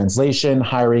translation,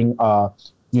 hiring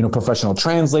professional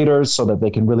translators so that they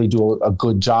can really do a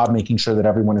good job making sure that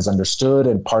everyone is understood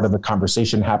and part of the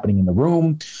conversation happening in the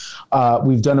room.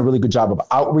 We've done a really good job of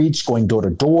outreach, going door to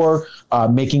door,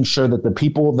 making sure that the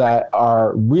people that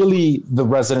are really the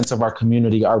residents of our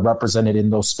community are represented in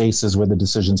those spaces where the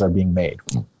decisions are being made.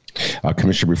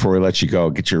 Commissioner, before we let you go,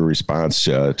 get your response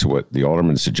to what the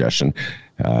alderman's suggestion,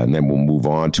 and then we'll move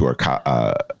on to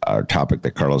our topic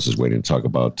that Carlos is waiting to talk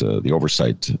about, the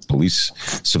oversight, police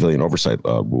civilian oversight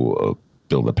bill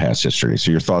that passed yesterday.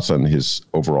 So your thoughts on his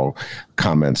overall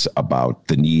comments about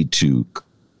the need to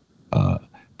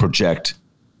project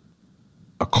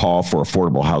a call for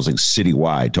affordable housing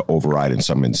citywide to override, in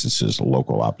some instances,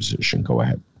 local opposition. Go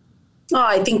ahead. Oh,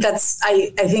 I think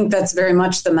that's very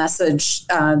much the message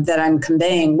that I'm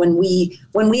conveying. When we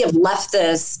have left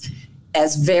this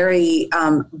as very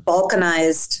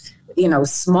balkanized,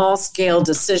 small scale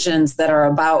decisions that are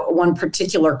about one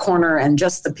particular corner and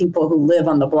just the people who live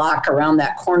on the block around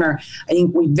that corner, I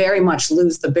think we very much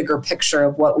lose the bigger picture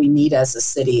of what we need as a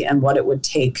city and what it would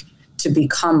take to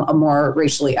become a more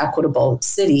racially equitable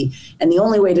city. And the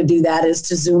only way to do that is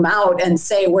to zoom out and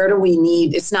say, where do we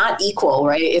need, it's not equal,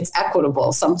 right? It's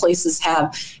equitable. Some places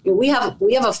we have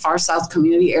a far south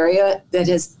community area that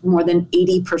has more than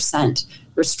 80%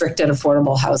 restricted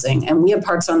affordable housing. And we have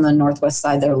parts on the northwest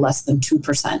side that are less than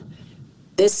 2%.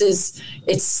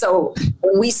 So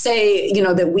when we say,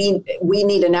 that we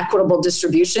need an equitable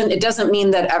distribution, it doesn't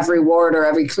mean that every ward or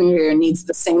every community area needs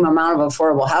the same amount of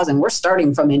affordable housing. We're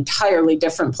starting from entirely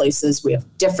different places. We have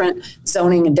different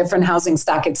zoning and different housing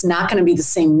stock. It's not going to be the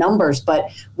same numbers,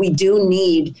 but we do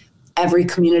need every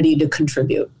community to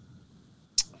contribute.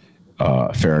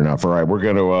 Fair enough. All right, we're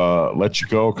going to let you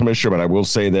go, Commissioner, but I will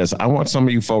say this. I want some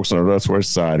of you folks on the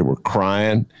northwest side who were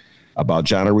crying about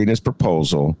John Arena's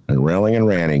proposal and railing and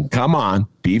ranting. Come on,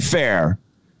 be fair.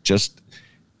 Just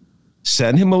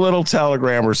send him a little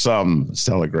telegram or some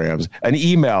telegrams, an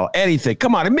email, anything.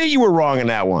 Come on, admit you were wrong in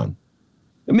that one.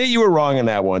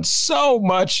 So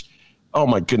much, oh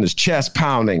my goodness, chest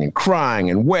pounding and crying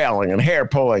and wailing and hair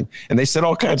pulling. And they said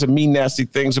all kinds of mean, nasty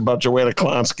things about Joanna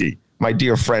Klonsky, my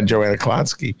dear friend Joanna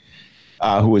Klonsky,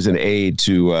 who was an aide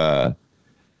to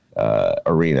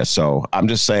Arena. So I'm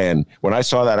just saying, when I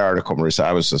saw that article, Marisa,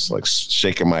 I was just like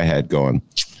shaking my head going,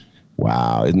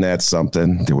 wow, isn't that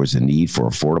something? There was a need for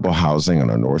affordable housing on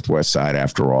the northwest side.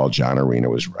 After all, John Arena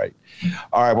was right.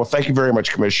 All right. Well, thank you very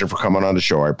much, Commissioner, for coming on the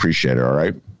show. I appreciate it. All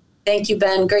right. Thank you,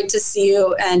 Ben. Great to see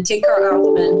you, and take care,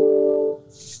 Alderman.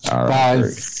 All right.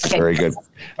 Very good.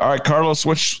 All right, Carlos,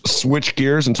 switch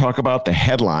gears and talk about the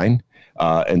headline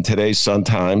in today's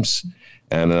Sun-Times.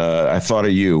 And I thought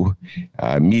of you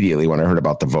immediately when I heard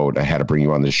about the vote. I had to bring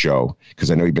you on the show because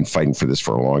I know you've been fighting for this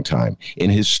for a long time. In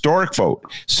historic vote,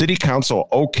 City Council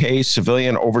okay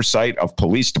civilian oversight of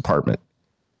police department.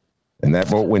 And that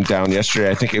vote went down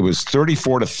yesterday. I think it was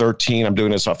 34-13. I'm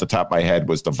doing this off the top of my head.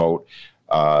 Was the vote?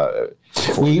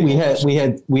 We had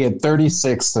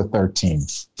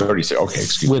 36-13. 36. Okay,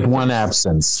 excuse me. With one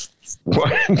absence.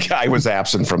 One guy was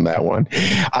absent from that one.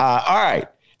 All right.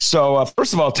 So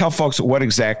first of all, tell folks what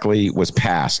exactly was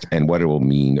passed and what it will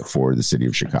mean for the city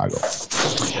of Chicago.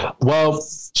 Well,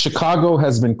 Chicago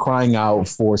has been crying out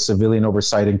for civilian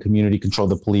oversight and community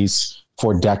control of the police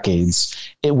for decades.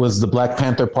 It was the Black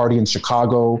Panther Party in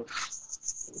Chicago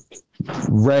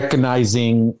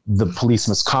recognizing the police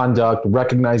misconduct,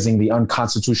 recognizing the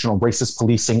unconstitutional racist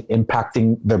policing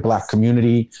impacting their Black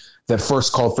community that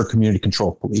first called for community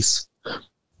control police.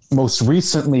 Most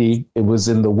recently, it was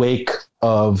in the wake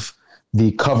of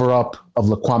the cover-up of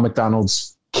Laquan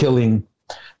McDonald's killing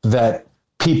that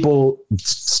people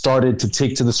started to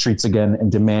take to the streets again and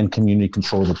demand community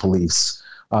control of the police.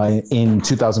 In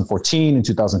 2014 and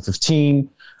 2015,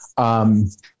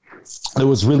 there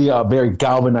was really a very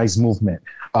galvanized movement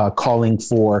calling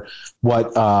for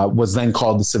what was then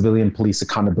called the Civilian Police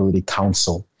Accountability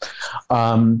Council.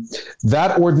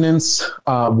 That ordinance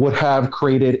would have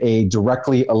created a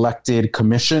directly elected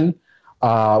commission,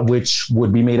 which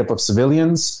would be made up of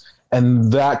civilians,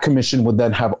 and that commission would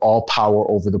then have all power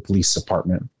over the police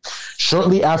department.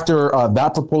 Shortly after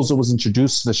that proposal was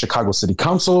introduced to the Chicago City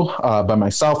Council by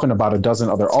myself and about a dozen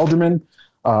other aldermen,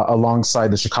 alongside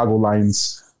the Chicago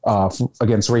Alliance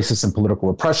Against Racist and Political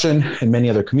Repression and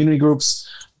many other community groups,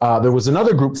 there was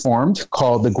another group formed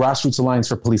called the Grassroots Alliance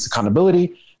for Police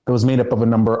Accountability that was made up of a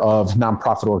number of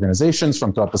nonprofit organizations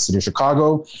from throughout the city of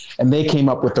Chicago, and they came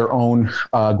up with their own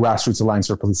Grassroots Alliance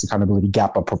for Police Accountability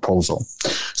GAPA proposal.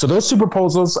 So those two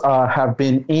proposals have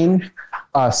been in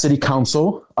city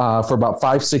council for about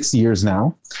 5-6 years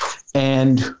now.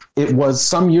 And it was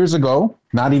some months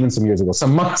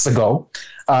ago,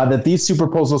 that these two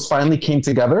proposals finally came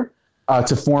together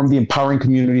to form the Empowering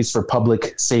Communities for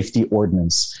Public Safety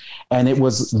Ordinance. And it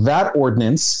was that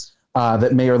ordinance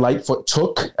that Mayor Lightfoot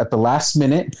took at the last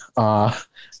minute,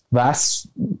 last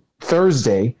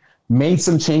Thursday, made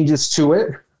some changes to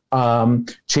it,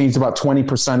 changed about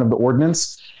 20% of the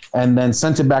ordinance, and then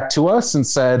sent it back to us and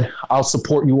said, I'll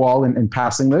support you all in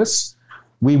passing this.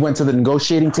 We went to the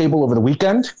negotiating table over the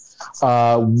weekend.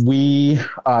 We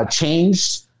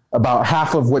changed about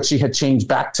half of what she had changed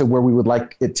back to where we would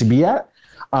like it to be at.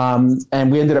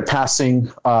 And we ended up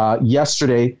passing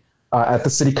yesterday at the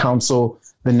city council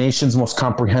the nation's most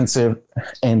comprehensive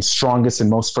and strongest and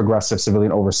most progressive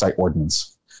civilian oversight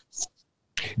ordinance.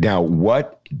 Now,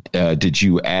 what did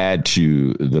you add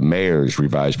to the mayor's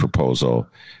revised proposal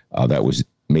that was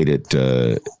made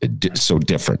it so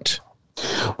different?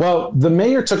 Well, the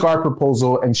mayor took our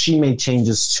proposal and she made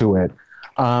changes to it.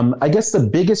 I guess the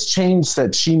biggest change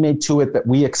that she made to it that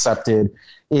we accepted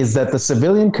is that the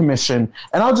Civilian Commission,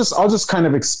 and I'll just kind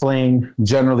of explain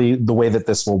generally the way that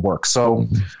this will work. So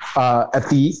at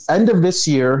the end of this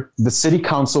year, the city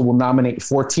council will nominate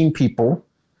 14 people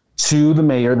to the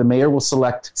mayor. The mayor will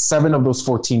select 7 of those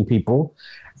 14 people,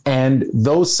 and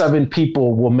those 7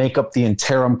 people will make up the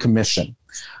interim commission.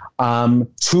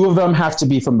 2 of them have to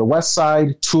be from the west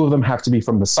side, 2 of them have to be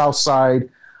from the south side,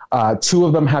 2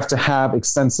 of them have to have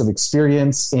extensive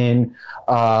experience in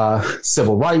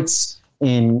civil rights,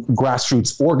 in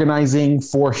grassroots organizing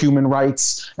for human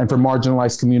rights and for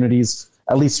marginalized communities.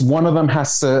 At least 1 of them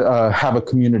has to have a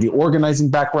community organizing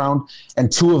background,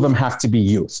 and 2 of them have to be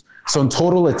youth. So in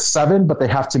total, it's 7, but they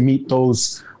have to meet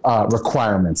those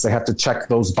requirements. They have to check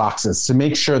those boxes to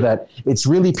make sure that it's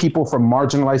really people from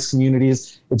marginalized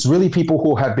communities. It's really people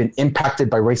who have been impacted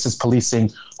by racist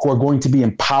policing who are going to be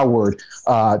empowered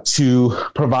to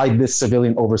provide this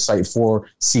civilian oversight for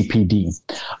CPD.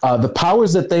 The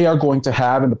powers that they are going to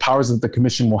have and the powers that the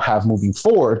commission will have moving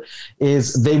forward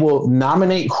is they will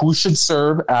nominate who should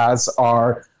serve as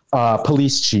our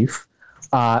police chief.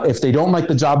 If they don't like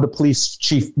the job the police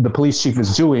chief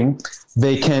is doing,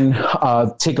 they can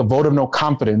take a vote of no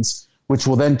confidence, which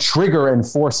will then trigger and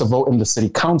force a vote in the city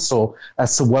council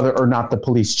as to whether or not the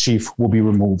police chief will be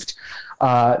removed.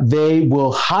 They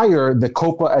will hire the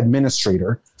COPA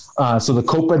administrator. So the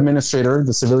COPA administrator,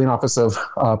 the Civilian Office of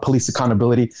Police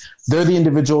Accountability, they're the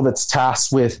individual that's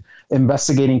tasked with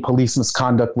investigating police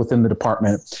misconduct within the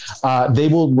department. They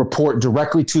will report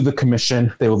directly to the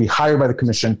commission. They will be hired by the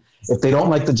commission. If they don't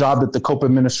like the job that the COPA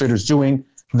administrator is doing,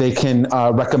 they can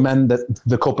recommend that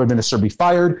the COPA administrator be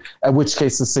fired, at which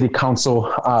case the city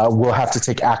council will have to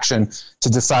take action to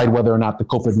decide whether or not the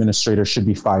COPA administrator should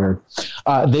be fired.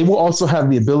 They will also have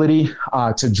the ability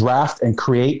to draft and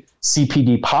create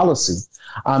CPD policy.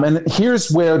 And here's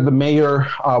where the mayor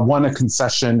won a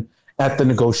concession at the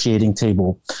negotiating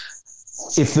table.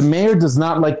 If the mayor does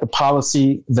not like the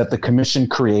policy that the commission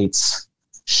creates,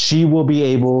 she will be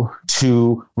able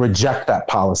to reject that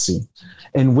policy,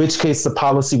 in which case the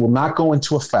policy will not go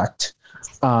into effect.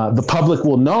 The public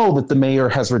will know that the mayor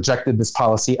has rejected this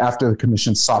policy after the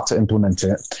commission sought to implement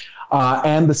it.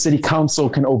 And the city council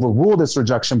can overrule this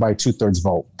rejection by a 2/3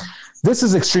 vote. This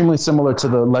is extremely similar to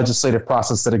the legislative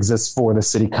process that exists for the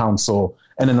city council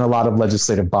and in a lot of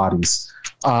legislative bodies.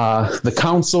 The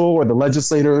council or the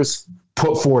legislators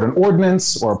put forward an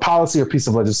ordinance or a policy or piece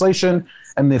of legislation,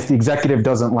 and if the executive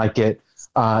doesn't like it,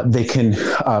 they can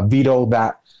veto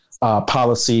that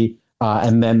policy,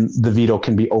 and then the veto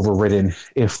can be overridden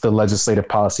if the legislative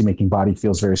policy-making body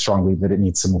feels very strongly that it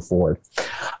needs to move forward.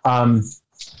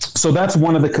 So that's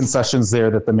one of the concessions there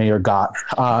that the mayor got.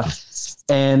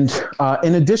 And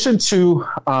in addition to,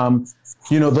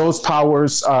 those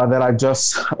powers that I've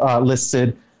just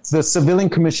listed, the Civilian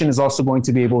Commission is also going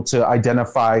to be able to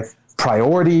identify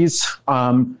priorities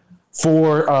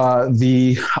for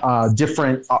the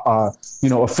different,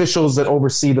 officials that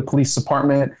oversee the police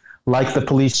department, like the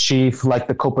police chief, like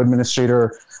the COPA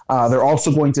administrator. They're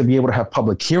also going to be able to have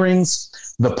public hearings.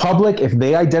 The public, if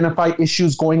they identify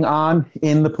issues going on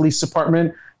in the police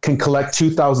department, can collect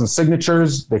 2,000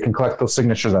 signatures. They can collect those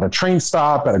signatures at a train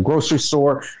stop, at a grocery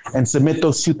store, and submit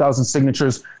those 2,000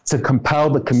 signatures to compel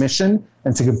the commission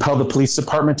and to compel the police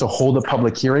department to hold a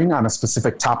public hearing on a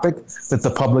specific topic that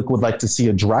the public would like to see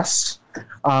addressed.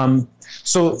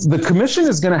 So the commission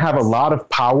is going to have a lot of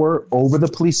power over the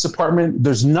police department.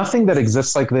 There's nothing that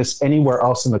exists like this anywhere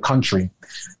else in the country.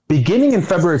 Beginning in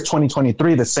February of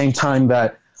 2023, the same time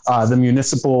that the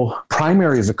municipal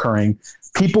primary is occurring,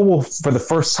 people will, for the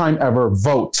first time ever,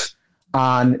 vote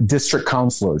on district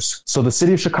counselors. So the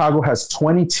city of Chicago has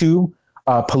 22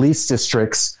 police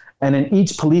districts, and in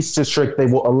each police district, they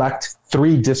will elect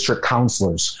 3 district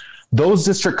counselors. Those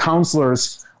district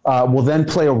counselors will then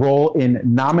play a role in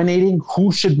nominating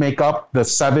who should make up the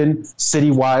 7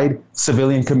 citywide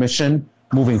civilian commission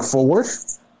moving forward.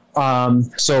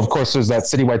 So, of course, there's that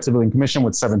citywide civilian commission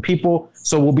with 7 people.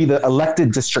 So will be the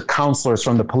elected district counselors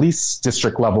from the police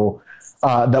district level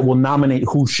that will nominate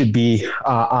who should be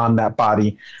on that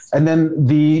body. And then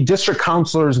the district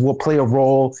counselors will play a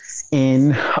role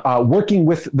in working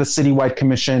with the citywide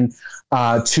commission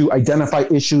to identify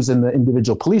issues in the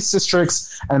individual police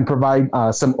districts and provide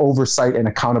some oversight and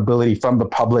accountability from the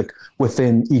public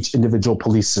within each individual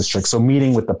police district. So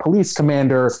meeting with the police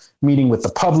commander, meeting with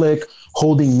the public,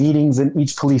 holding meetings in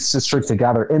each police district to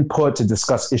gather input, to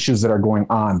discuss issues that are going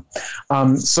on.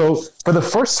 So for the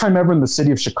first time ever in the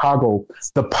city of Chicago,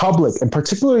 the public, and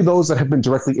particularly those that have been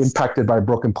directly impacted by a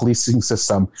broken policing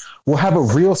system, will have a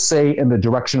real say in the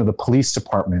direction of the police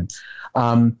department.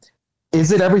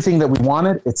 Is it everything that we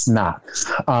wanted? It's not.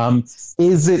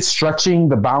 Is it stretching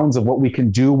the bounds of what we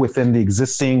can do within the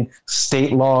existing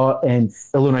state law and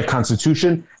Illinois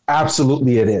Constitution?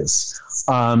 Absolutely it is.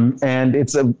 And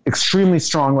it's extremely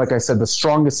strong, like I said, the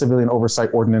strongest civilian oversight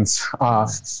ordinance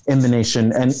in the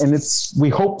nation. And we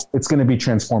hope it's going to be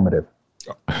transformative.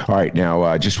 All right. Now,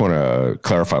 I just want to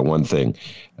clarify one thing,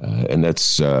 and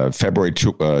that's February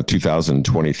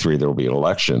 2023. There will be an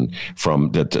election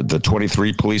from the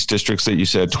 23 police districts that you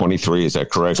said. 23, is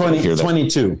that correct?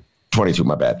 22. 22,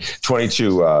 my bad.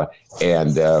 22,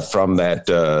 and from that,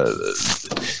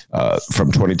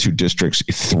 from 22 districts,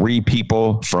 3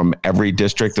 people from every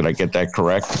district. Did I get that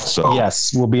correct? So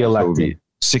yes, will be elected.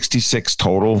 66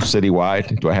 total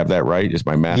citywide. Do I have that right? Is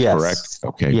my math correct?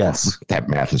 Okay. Yes. That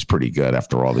math is pretty good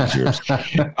after all these years.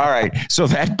 All right. So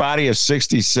that body of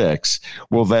 66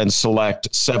 will then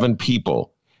select 7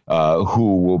 people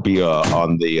who will be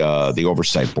on the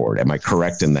oversight board. Am I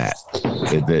correct in that?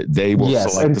 They will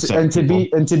select the 7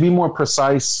 people? And to be more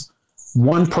precise,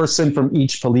 1 person from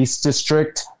each police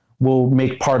district will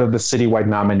make part of the citywide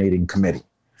nominating committee.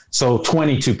 So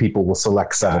 22 people will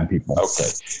select 7 people. Okay.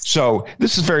 So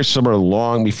this is very similar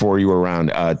long before you were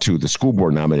around to the school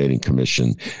board nominating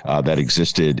commission that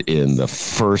existed in the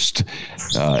first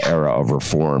era of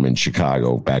reform in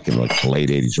Chicago back in like the late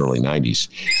 80s, early 90s.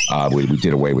 We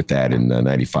did away with that in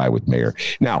 95 with mayor.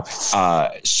 Now,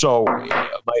 so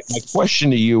my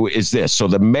question to you is this. So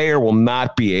the mayor will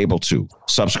not be able to,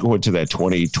 subsequent to that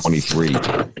 2023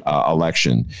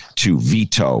 election, to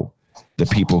veto the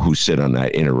people who sit on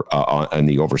that on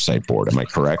the oversight board. Am I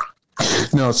correct?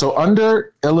 No. So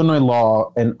under Illinois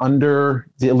law and under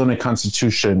the Illinois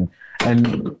Constitution,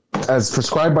 and as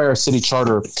prescribed by our city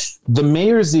charter, the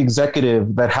mayor is the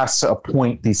executive that has to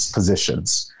appoint these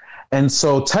positions. And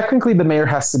so technically the mayor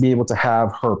has to be able to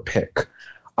have her pick.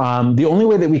 The only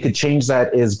way that we could change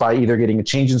that is by either getting a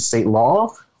change in state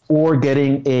law or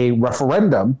getting a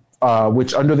referendum,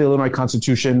 which under the Illinois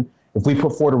Constitution, if we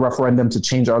put forward a referendum to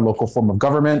change our local form of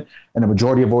government and a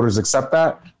majority of voters accept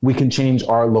that, we can change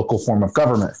our local form of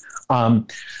government.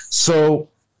 So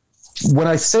when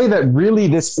I say that really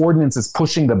this ordinance is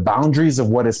pushing the boundaries of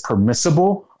what is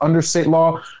permissible under state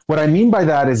law, what I mean by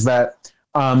that is that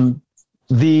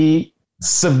the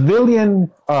civilian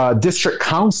district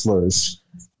counselors,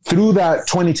 through that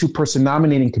 22-person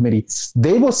nominating committee,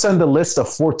 they will send a list of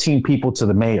 14 people to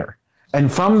the mayor. And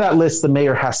from that list, the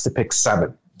mayor has to pick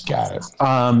 7. Got it.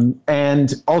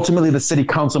 And ultimately, the city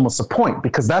council must appoint,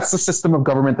 because that's the system of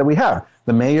government that we have.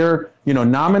 The mayor,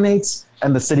 nominates,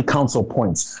 and the city council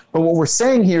appoints. But what we're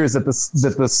saying here is that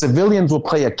the civilians will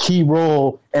play a key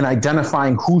role in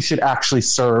identifying who should actually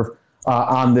serve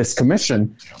on this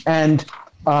commission. And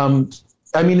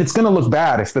it's going to look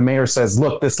bad if the mayor says,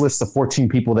 "Look, this list of 14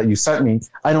 people that you sent me,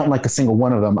 I don't like a single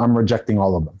one of them. I'm rejecting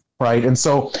all of them." Right, and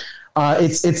so.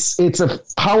 It's a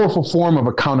powerful form of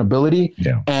accountability,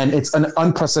 and it's an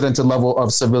unprecedented level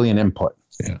of civilian input.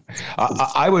 Yeah,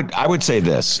 I would say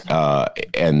this,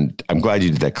 and I'm glad you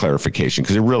did that clarification,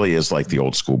 because it really is like the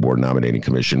old school board nominating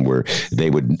commission, where they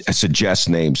would suggest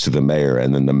names to the mayor,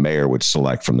 and then the mayor would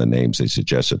select from the names they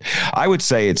suggested. I would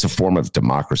say it's a form of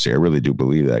democracy. I really do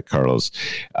believe that, Carlos.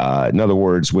 In other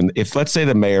words, if let's say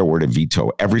the mayor were to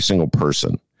veto every single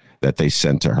person that they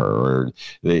sent to her, or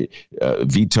they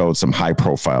vetoed some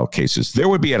high-profile cases, there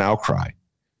would be an outcry.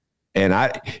 And I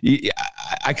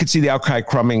could see the outcry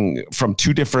coming from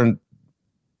 2 different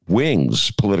wings,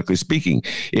 politically speaking.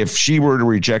 If she were to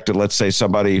reject it, let's say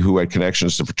somebody who had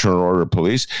connections to Fraternal Order of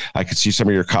Police, I could see some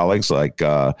of your colleagues like,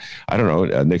 I don't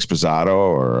know, Nick Sposato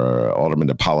or Alderman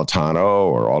Napolitano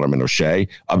or Alderman O'Shea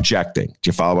objecting. Do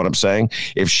you follow what I'm saying?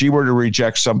 If she were to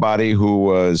reject somebody who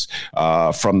was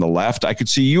from the left, I could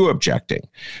see you objecting.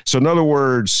 So in other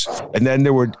words, and then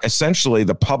there would essentially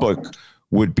the public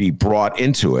would be brought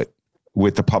into it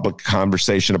with the public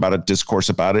conversation about it, discourse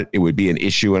about it. It would be an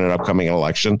issue in an upcoming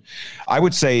election. I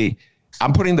would say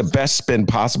I'm putting the best spin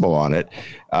possible on it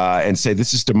and say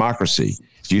this is democracy.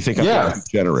 Do you think I'm being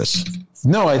generous?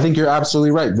 No, I think you're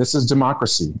absolutely right. This is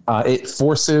democracy. It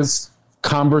forces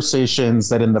conversations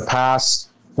that in the past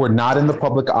were not in the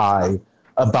public eye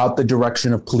about the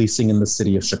direction of policing in the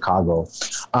city of Chicago.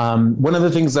 One of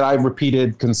the things that I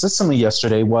repeated consistently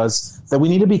yesterday was that we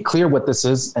need to be clear what this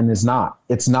is and is not.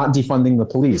 It's not defunding the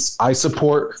police. I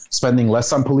support spending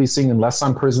less on policing and less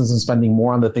on prisons and spending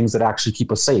more on the things that actually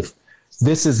keep us safe.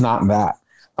 This is not that.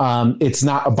 It's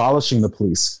not abolishing the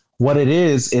police. What it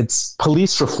is, it's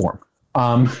police reform.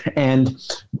 And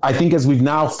I think as we've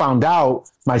now found out,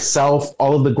 myself,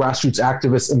 all of the grassroots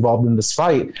activists involved in this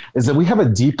fight, is that we have a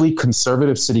deeply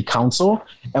conservative city council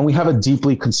and we have a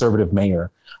deeply conservative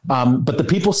mayor. But the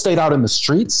people stayed out in the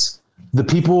streets. The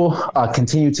people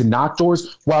continue to knock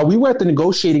doors. While we were at the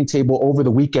negotiating table over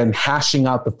the weekend, hashing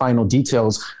out the final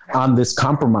details on this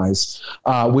compromise,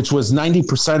 which was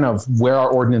 90% of where our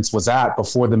ordinance was at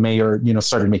before the mayor,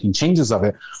 started making changes of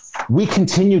it. We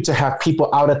continue to have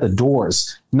people out at the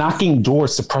doors, knocking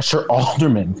doors to pressure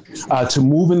aldermen to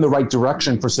move in the right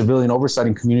direction for civilian oversight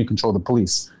and community control of the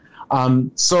police.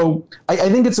 So I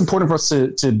think it's important for us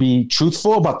to be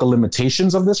truthful about the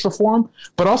limitations of this reform,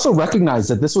 but also recognize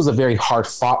that this was a very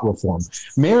hard-fought reform.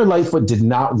 Mayor Lightfoot did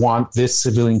not want this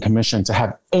civilian commission to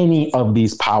have any of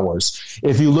these powers.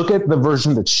 If you look at the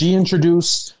version that she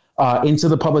introduced into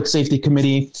the Public Safety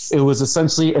Committee, it was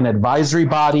essentially an advisory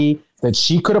body that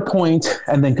she could appoint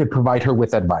and then could provide her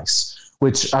with advice,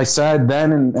 which I said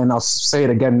then, and I'll say it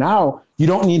again now, you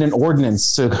don't need an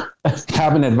ordinance to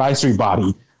have an advisory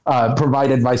body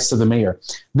provide advice to the mayor.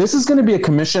 This is going to be a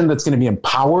commission that's going to be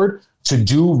empowered to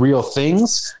do real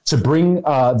things, to bring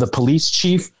the police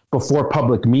chief before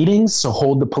public meetings, to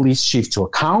hold the police chief to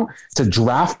account, to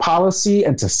draft policy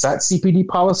and to set CPD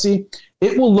policy.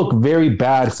 It will look very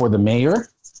bad for the mayor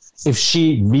if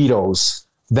she vetoes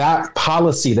that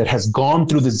policy that has gone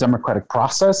through this democratic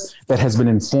process, that has been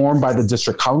informed by the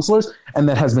district councilors, and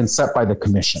that has been set by the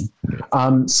commission.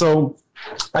 So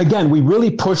again, we really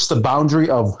pushed the boundary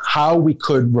of how we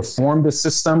could reform the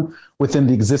system within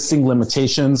the existing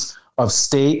limitations of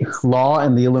state law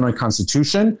and the Illinois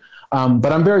Constitution.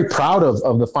 But I'm very proud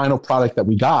of the final product that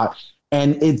we got.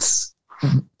 And it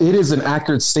is an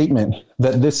accurate statement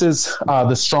that this is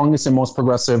the strongest and most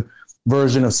progressive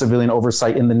version of civilian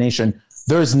oversight in the nation.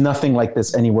 There is nothing like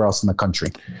this anywhere else in the country.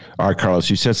 All right, Carlos,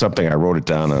 you said something. I wrote it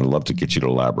down, and I'd love to get you to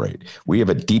elaborate. We have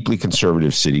a deeply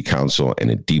conservative city council and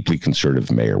a deeply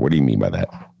conservative mayor. What do you mean by that?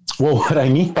 Well, what I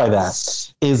mean by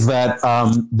that is that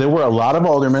there were a lot of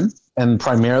aldermen, and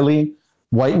primarily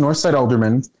white Northside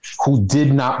aldermen, who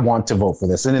did not want to vote for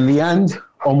this. And in the end,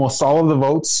 almost all of the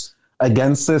votes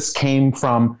against this came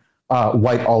from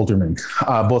white aldermen,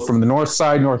 both from the north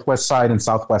side, northwest side, and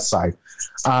southwest side.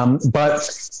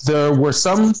 But there were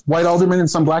some white aldermen and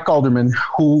some black aldermen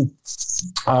who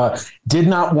did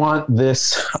not want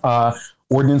this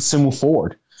ordinance to move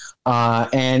forward.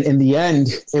 And in the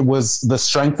end, it was the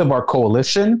strength of our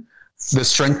coalition, the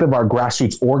strength of our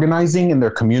grassroots organizing in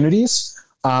their communities,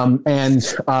 and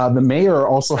the mayor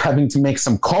also having to make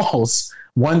some calls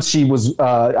once she was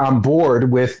on board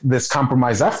with this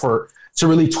compromise effort to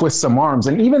really twist some arms.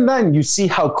 And even then, you see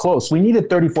how close. We needed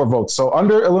 34 votes. So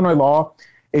under Illinois law,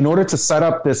 in order to set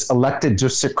up this elected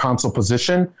district council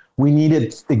position, we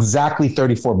needed exactly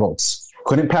 34 votes.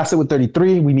 Couldn't pass it with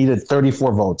 33. We needed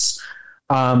 34 votes.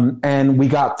 And we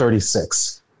got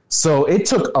 36. So it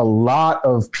took a lot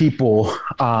of people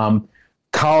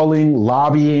calling,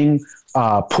 lobbying,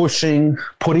 pushing,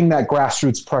 putting that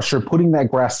grassroots pressure, putting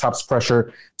that grass tops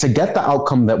pressure to get the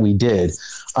outcome that we did.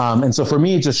 And so for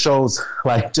me, it just shows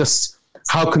like just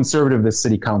how conservative this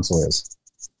city council is.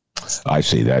 I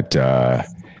see that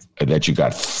you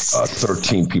got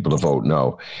 13 people to vote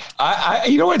no. Not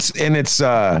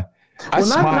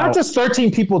just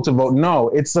 13 people to vote no.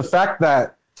 It's the fact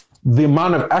that the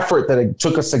amount of effort that it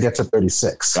took us to get to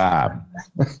 36.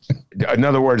 In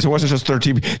other words, it wasn't just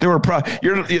 13. There were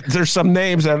there's some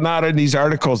names that are not in these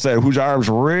articles whose arms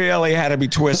really had to be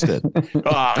twisted.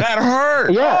 That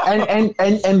hurt. Yeah,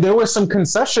 and there were some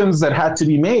concessions that had to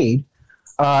be made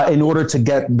in order to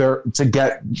get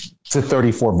to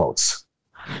 34 votes.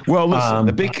 Well, listen,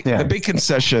 the big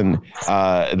concession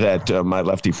that my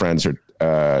lefty friends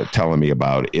are telling me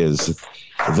about is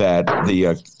that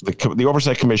the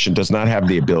Oversight Commission does not have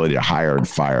the ability to hire and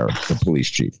fire the police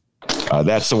chief.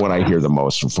 That's the one I hear the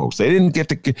most from folks. They didn't get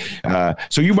to.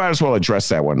 So you might as well address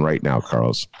that one right now,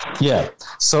 Carlos. Yeah.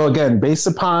 So again, based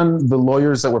upon the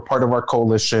lawyers that were part of our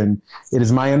coalition, it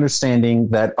is my understanding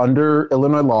that under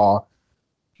Illinois law,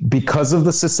 because of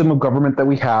the system of government that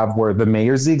we have, where the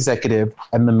mayor is the executive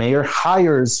and the mayor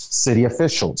hires city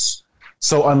officials.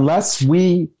 So unless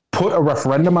we put a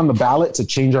referendum on the ballot to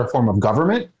change our form of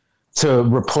government, to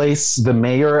replace the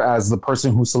mayor as the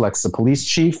person who selects the police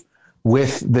chief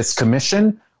with this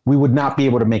commission, we would not be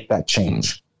able to make that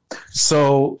change.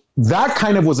 So that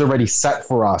kind of was already set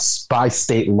for us by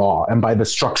state law and by the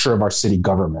structure of our city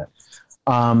government.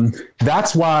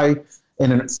 That's why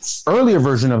in an earlier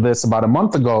version of this, about a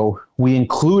month ago, we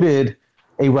included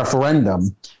a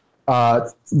referendum,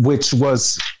 which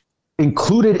was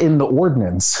included in the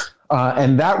ordinance.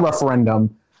 And that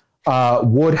referendum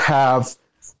would have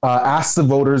asked the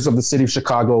voters of the city of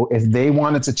Chicago if they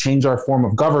wanted to change our form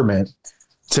of government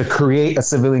to create a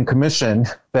civilian commission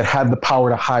that had the power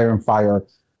to hire and fire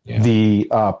the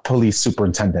police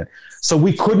superintendent. So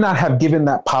we could not have given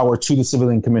that power to the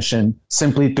civilian commission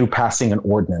simply through passing an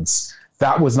ordinance.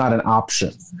 That was not an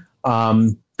option.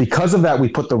 Because of that, we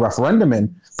put the referendum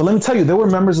in. But let me tell you, there were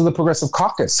members of the Progressive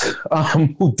Caucus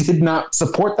who did not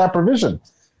support that provision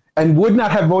and would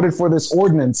not have voted for this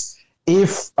ordinance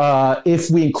if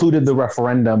we included the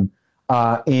referendum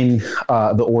in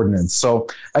the ordinance. So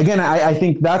again, I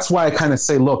think that's why I kind of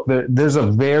say, look, there's a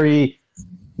very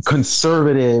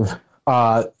conservative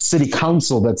city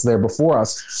council that's there before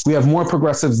us. We have more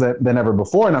progressives than ever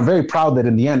before. And I'm very proud that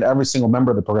in the end, every single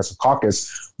member of the Progressive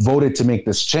Caucus voted to make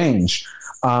this change.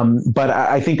 But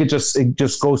I think it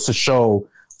just goes to show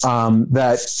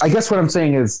that I guess what I'm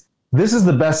saying is this is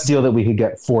the best deal that we could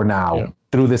get for now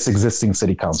through this existing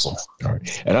city council. All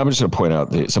right. And I'm just going to point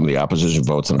out some of the opposition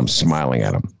votes, and I'm smiling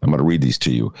at them. I'm going to read these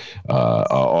to you.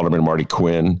 Alderman Marty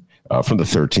Quinn from the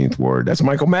 13th Ward. That's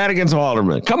Michael Madigan's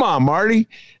alderman. Come on, Marty.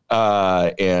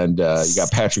 And you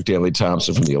got Patrick Daley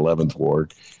Thompson from the 11th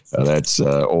Ward. That's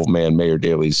old man Mayor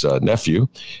Daley's nephew.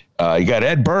 You got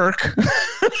Ed Burke.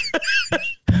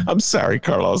 I'm sorry,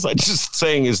 Carlos. I just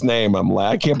saying his name.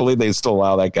 I can't believe they still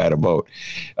allow that guy to vote.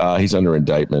 He's under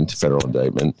indictment, federal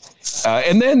indictment.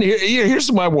 And then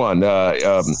here's my one.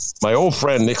 My old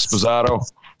friend Nick Sposato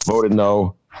voted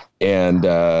no. And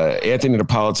Anthony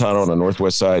Napolitano on the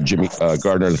Northwest Side, Jimmy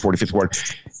Gardner in the 45th Ward.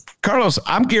 Carlos,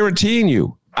 I'm guaranteeing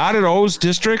you, out of those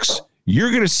districts, you're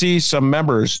going to see some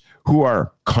members who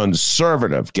are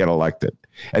conservative get elected.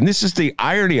 And this is the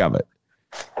irony of it.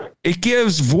 It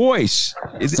gives voice.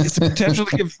 It's the potential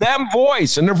to give them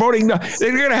voice, and they're voting no.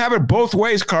 They're going to have it both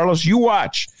ways, Carlos. You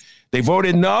watch. They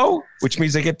voted no, which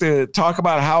means they get to talk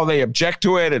about how they object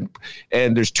to it,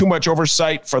 and there's too much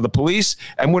oversight for the police.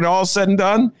 And when all's said and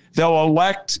done, they'll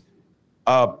elect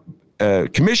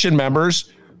commission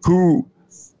members who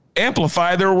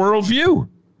amplify their worldview.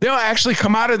 They'll actually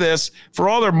come out of this, for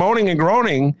all their moaning and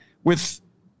groaning, with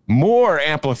more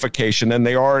amplification than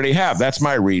they already have. That's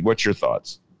my read. What's your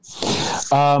thoughts?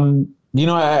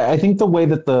 I think the way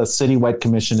that the citywide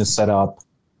commission is set up,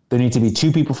 there need to be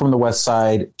 2 people from the west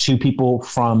side, 2 people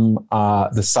from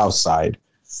the south side.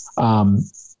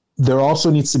 There also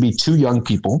needs to be 2 young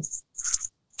people,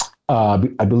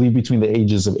 I believe between the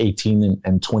ages of 18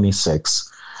 and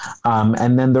 26.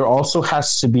 And then there also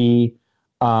has to be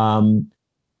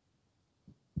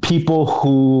people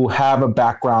who have a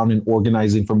background in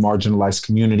organizing for marginalized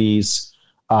communities,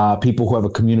 people who have a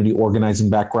community organizing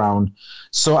background.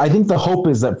 So I think the hope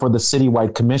is that for the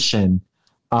citywide commission,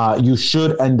 you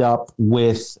should end up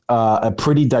with a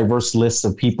pretty diverse list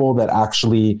of people that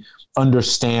actually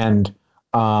understand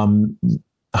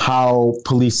how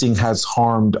policing has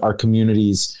harmed our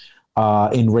communities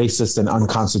in racist and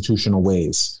unconstitutional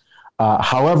ways.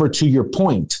 However, to your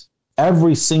point,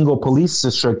 every single police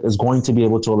district is going to be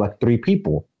able to elect 3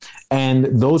 people. And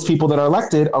those people that are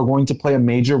elected are going to play a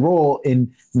major role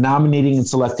in nominating and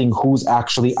selecting who's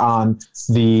actually on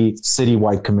the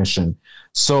citywide commission.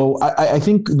 So I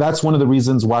think that's one of the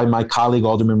reasons why my colleague,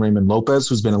 Alderman Raymond Lopez,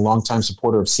 who's been a longtime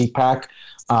supporter of CPAC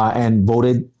and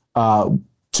voted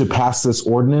to pass this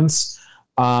ordinance.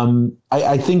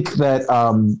 I think that,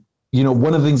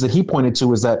 one of the things that he pointed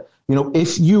to is that,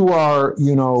 if you are,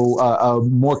 a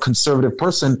more conservative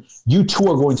person, you too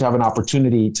are going to have an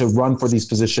opportunity to run for these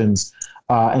positions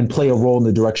and play a role in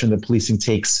the direction that policing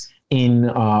takes in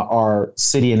our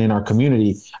city and in our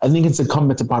community, I think it's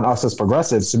incumbent upon us as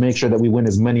progressives to make sure that we win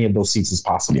as many of those seats as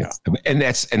possible. Yeah. And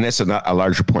that's a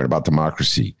larger point about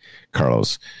democracy,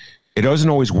 Carlos. It doesn't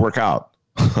always work out.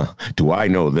 Do I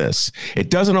know this? It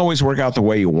doesn't always work out the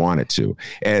way you want it to.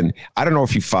 And I don't know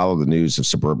if you follow the news of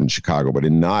suburban Chicago, but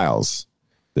in Niles,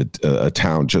 a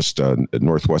town just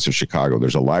northwest of Chicago,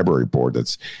 there's a library board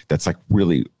that's like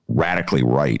really radically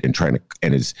right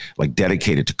and is like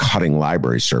dedicated to cutting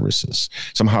library services.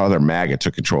 Somehow other MAGA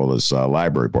took control of this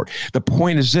library board. The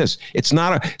point is this: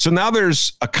 so now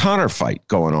there's a counterfight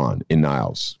going on in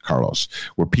Niles, Carlos,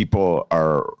 where people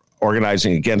are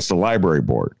organizing against the library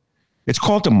board. It's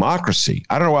called democracy.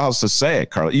 I don't know how else to say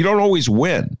it, Carlos. You don't always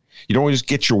win. You don't always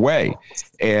get your way.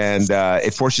 And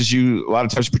it forces you a lot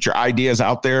of times to put your ideas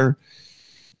out there,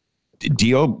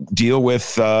 deal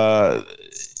with the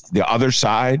other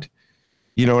side.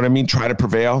 You know what I mean? Try to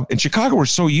prevail. In Chicago, we're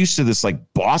so used to this like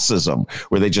bossism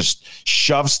where they just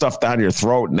shove stuff down your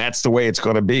throat and that's the way it's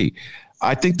going to be.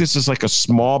 I think this is like a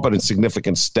small but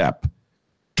insignificant step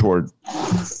toward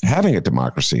having a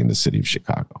democracy in the city of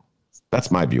Chicago. That's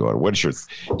my view on it. What's your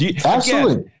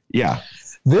absolutely? Again, yeah.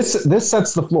 This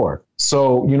sets the floor.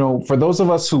 So, for those of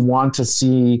us who want to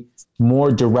see more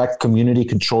direct community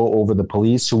control over the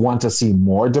police, who want to see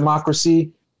more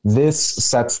democracy, this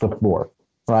sets the floor,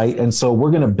 right? And so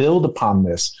we're going to build upon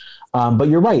this. But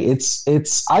you're right.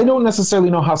 It's. I don't necessarily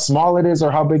know how small it is or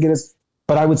how big it is,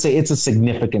 but I would say it's a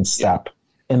significant step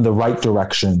in the right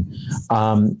direction.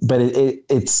 But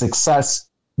it's success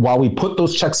while we put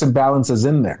those checks and balances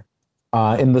in there.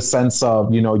 In the sense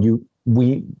of,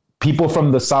 people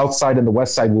from the South Side and the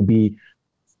West Side will be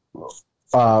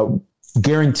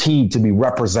guaranteed to be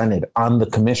represented on the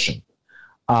commission.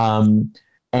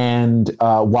 And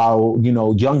while,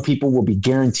 young people will be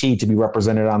guaranteed to be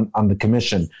represented on the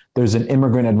commission, there's an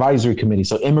immigrant advisory committee.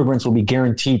 So immigrants will be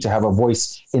guaranteed to have a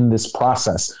voice in this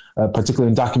process,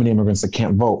 particularly undocumented immigrants that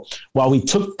can't vote. While we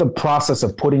took the process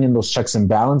of putting in those checks and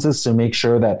balances to make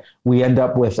sure that we end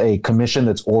up with a commission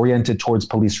that's oriented towards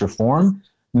police reform,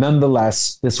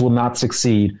 nonetheless, this will not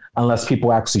succeed unless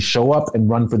people actually show up and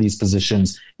run for these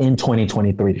positions in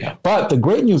 2023. But the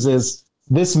great news is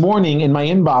this morning in my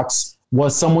inbox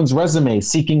was someone's resume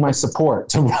seeking my support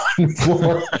to run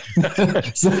for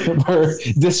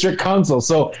district council.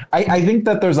 So I think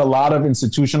that there's a lot of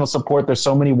institutional support. There's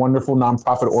so many wonderful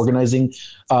nonprofit organizing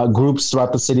groups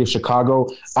throughout the city of Chicago.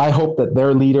 I hope that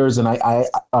their leaders and I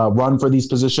run for these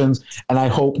positions. And I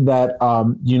hope that,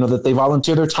 that they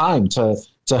volunteer their time to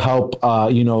help,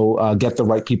 get the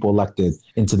right people elected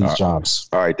into these jobs.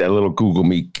 All right. That little Google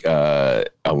Meet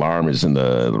alarm is in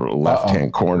the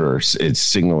left-hand corner. It's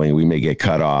signaling we may get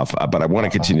cut off, but I want to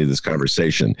continue this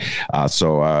conversation.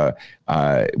 So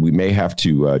we may have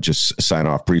to just sign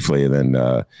off briefly and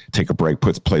then take a break,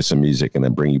 play some music, and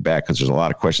then bring you back because there's a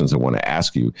lot of questions I want to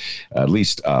ask you, at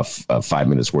least 5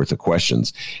 minutes worth of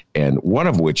questions. And one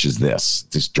of which is this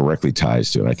directly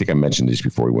ties to, and I think I mentioned this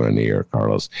before we went on the air,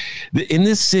 Carlos. In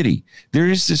this city, there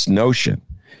is this notion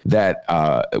that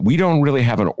we don't really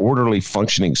have an orderly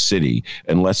functioning city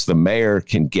unless the mayor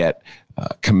can get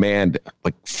command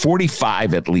like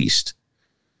 45 at least.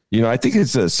 I think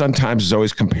it's sometimes is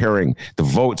always comparing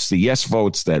the yes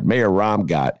votes that Mayor Rahm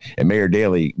got and Mayor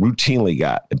Daley routinely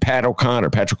got. And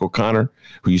Patrick O'Connor,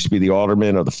 who used to be the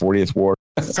alderman of the 40th Ward.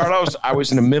 Carlos, I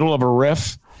was in the middle of a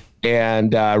riff.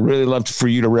 And I really loved for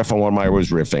you to riff on what I was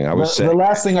riffing. The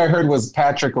last thing I heard was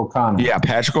Patrick O'Connor. Yeah,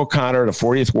 Patrick O'Connor, the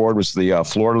 40th Ward, was the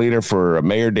floor leader for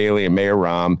Mayor Daley and Mayor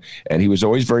Rahm. And he was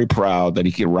always very proud that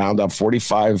he could round up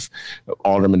 45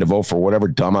 aldermen to vote for whatever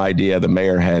dumb idea the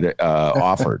mayor had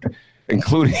offered,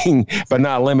 including, but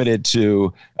not limited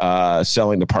to,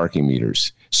 selling the parking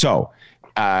meters. So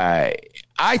I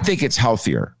think it's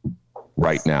healthier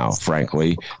right now,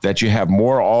 frankly, that you have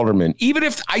more aldermen, even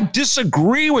if I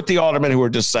disagree with the aldermen who are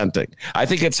dissenting. I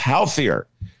think it's healthier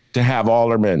to have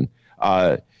aldermen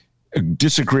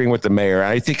disagreeing with the mayor.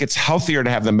 I think it's healthier to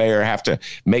have the mayor have to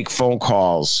make phone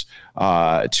calls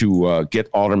to get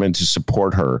aldermen to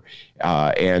support her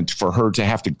and for her to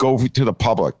have to go to the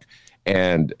public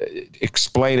and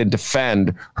explain and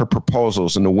defend her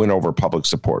proposals and to win over public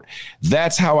support.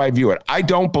 That's how I view it. I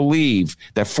don't believe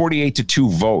that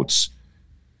 48-2 votes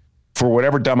for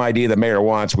whatever dumb idea the mayor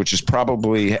wants, which is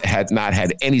probably had not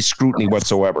had any scrutiny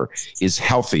whatsoever, is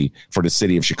healthy for the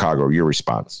city of Chicago. Your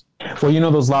response? Well,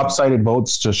 those lopsided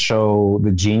votes just show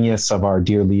the genius of our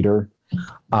dear leader.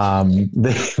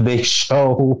 They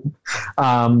show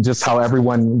just how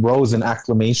everyone rose in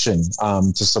acclamation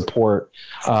to support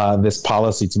this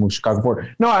policy to move Chicago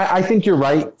forward. No, I think you're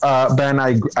right, Ben.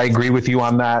 I agree with you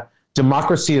on that.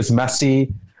 Democracy is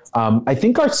messy. I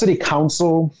think our city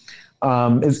council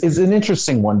is an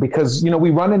interesting one because, we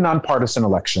run in nonpartisan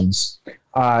elections,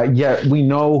 yet we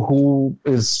know who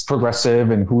is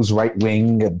progressive and who's right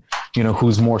wing and,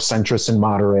 who's more centrist and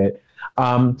moderate.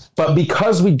 But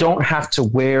because we don't have to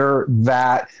wear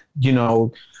that,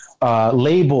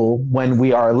 label when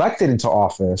we are elected into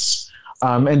office,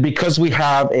 and because we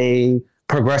have a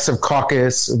progressive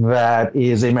caucus that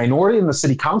is a minority in the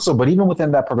city council, but even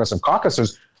within that progressive caucus,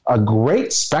 there's a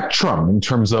great spectrum in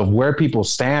terms of where people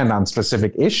stand on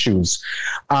specific issues.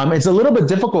 It's a little bit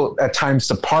difficult at times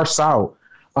to parse out,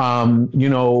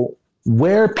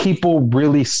 where people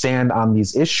really stand on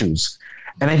these issues.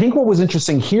 And I think what was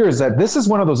interesting here is that this is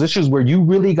one of those issues where you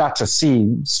really got to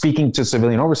see, speaking to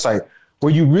civilian oversight,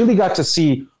 where you really got to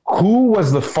see who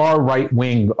was the far right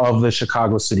wing of the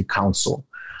Chicago City Council.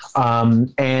 For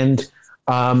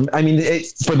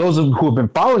those who have been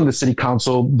following the city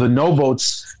council, the no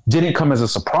votes didn't come as a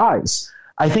surprise.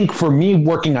 I think for me,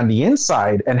 working on the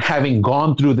inside and having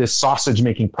gone through this sausage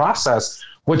making process,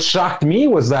 what shocked me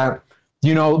was that,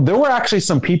 there were actually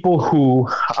some people who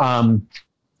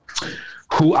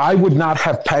I would not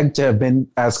have pegged to have been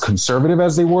as conservative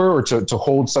as they were or to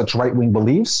hold such right-wing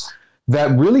beliefs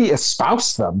that really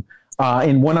espoused them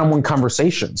in one-on-one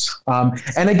conversations.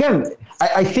 And again,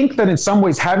 I think that in some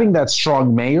ways having that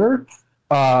strong mayor,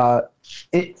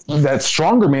 that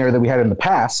stronger mayor that we had in the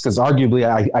past, because arguably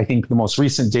I think the most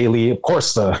recent Daley, of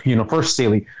course, the first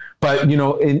Daley, but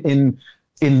in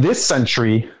this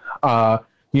century,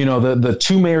 the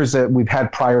two mayors that we've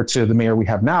had prior to the mayor we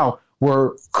have now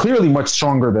were clearly much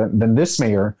stronger than this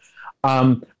mayor.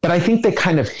 But I think they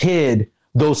kind of hid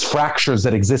those fractures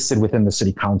that existed within the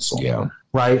city council. Yeah.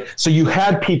 Right. So you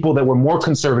had people that were more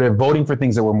conservative voting for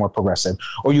things that were more progressive,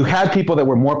 or you had people that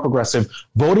were more progressive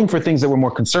voting for things that were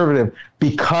more conservative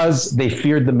because they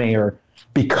feared the mayor,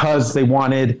 because they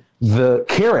wanted the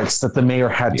carrots that the mayor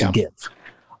had to give.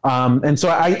 And so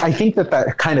I think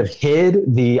that kind of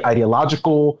hid the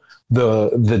ideological,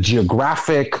 the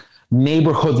geographic,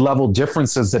 neighborhood level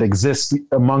differences that exist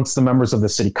amongst the members of the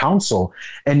city council.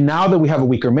 And now that we have a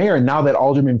weaker mayor, and now that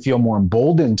aldermen feel more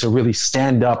emboldened to really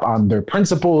stand up on their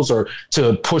principles or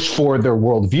to push forward their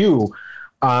worldview,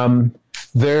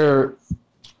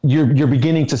 you're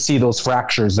beginning to see those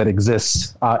fractures that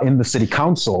exist in the city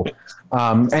council.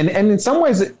 And in some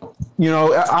ways,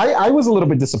 I was a little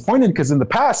bit disappointed because in the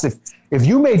past, if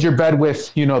you made your bed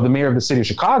with, the mayor of the city of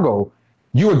Chicago,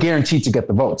 you were guaranteed to get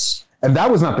the votes. And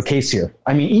that was not the case here.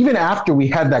 I mean, even after we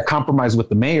had that compromise with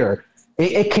the mayor,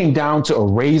 it came down to a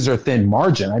razor thin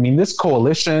margin. I mean, this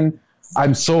coalition,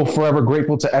 I'm so forever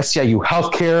grateful to SEIU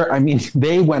Healthcare. I mean,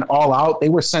 they went all out. They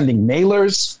were sending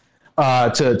mailers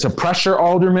to pressure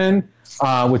aldermen,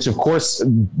 which of course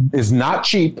is not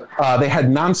cheap. They had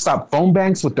nonstop phone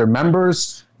banks with their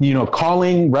members,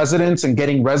 calling residents and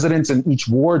getting residents in each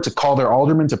ward to call their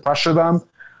aldermen to pressure them.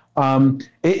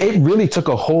 It really took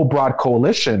a whole broad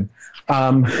coalition.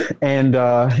 And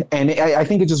I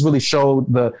think it just really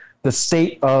showed the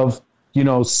state of,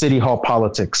 city hall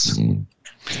politics. Mm-hmm.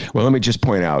 Well, let me just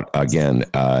point out again,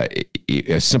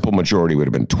 a simple majority would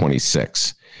have been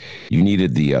 26. You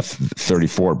needed the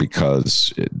 34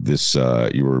 because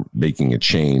you were making a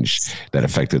change that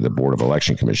affected the Board of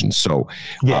Election Commission. So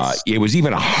yes. It was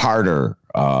even a harder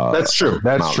That's true.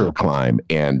 To climb.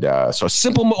 And so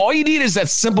all you need is that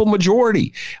simple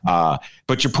majority.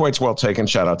 But your point's well taken.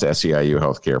 Shout out to SEIU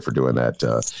Healthcare for doing that.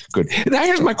 Good. Now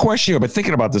here's my question. I've been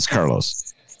thinking about this,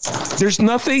 Carlos. There's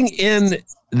nothing in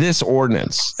this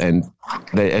ordinance, and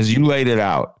as you laid it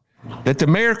out, that the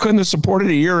mayor couldn't have supported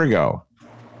a year ago.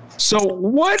 So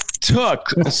what took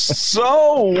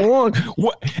so long?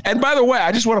 And by the way,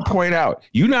 I just want to point out,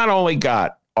 you not only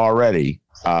got already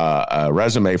a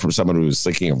resume from someone who was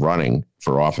thinking of running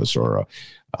for office,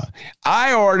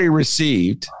 I already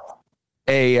received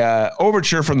a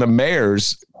overture from the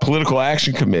mayor's political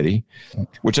action committee,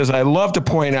 which, as I love to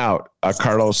point out,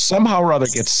 Carlos, somehow or other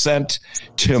gets sent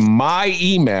to my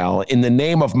email in the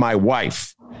name of my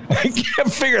wife. I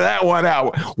can't figure that one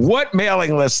out, what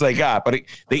mailing list they got, but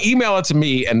they email it to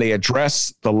me and they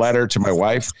address the letter to my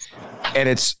wife. And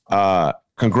it's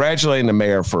congratulating the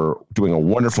mayor for doing a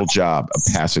wonderful job of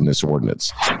passing this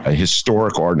ordinance, a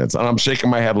historic ordinance. And I'm shaking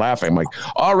my head laughing. I'm like,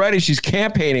 already she's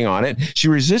campaigning on it. She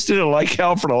resisted it like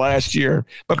hell for the last year,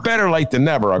 but better late than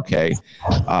never. Okay.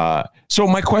 So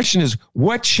my question is,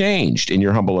 what changed in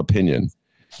your humble opinion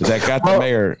that got the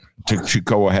mayor to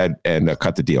go ahead and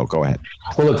cut the deal? Go ahead.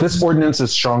 Well, look, this ordinance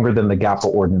is stronger than the GAPA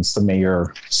ordinance the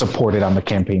mayor supported on the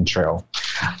campaign trail.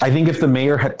 I think if the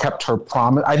mayor had kept her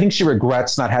promise, I think she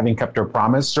regrets not having kept her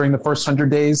promise during the first 100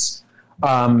 days.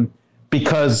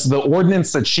 because the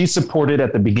ordinance that she supported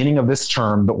at the beginning of this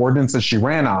term, the ordinance that she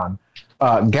ran on,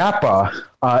 GAPA,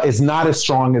 is not as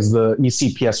strong as the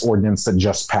ECPS ordinance that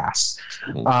just passed.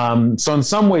 So in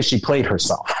some way she played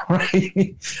herself,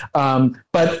 right?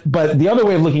 But the other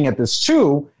way of looking at this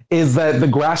too is that the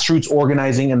grassroots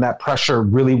organizing and that pressure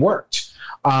really worked.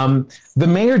 The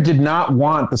mayor did not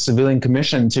want the Civilian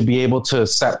Commission to be able to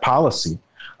set policy.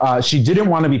 She didn't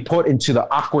want to be put into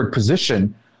the awkward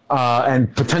position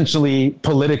and potentially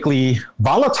politically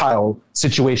volatile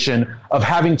situation of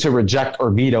having to reject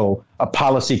or veto a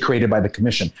policy created by the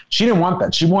commission. She didn't want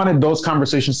that. She wanted those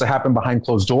conversations to happen behind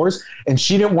closed doors, and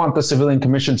she didn't want the Civilian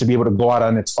Commission to be able to go out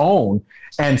on its own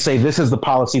and say, this is the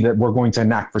policy that we're going to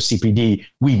enact for CPD.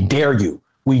 We dare you.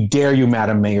 We dare you,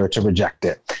 Madam Mayor, to reject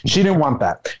it. She didn't want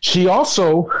that. She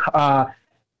also,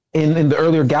 in the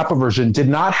earlier GAPA version, did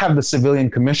not have the Civilian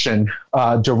Commission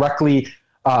directly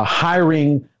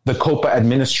hiring the COPA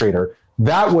administrator.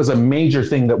 That was a major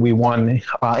thing that we won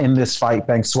in this fight,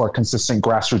 thanks to our consistent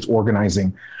grassroots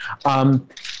organizing.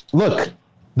 Look,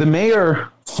 the mayor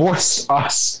forced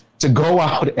us to go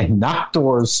out and knock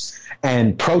doors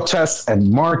and protest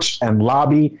and march and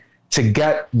lobby to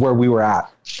get where we were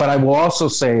at. But I will also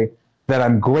say that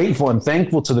I'm grateful and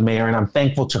thankful to the mayor, and I'm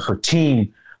thankful to her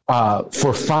team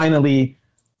for finally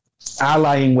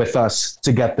allying with us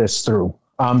to get this through.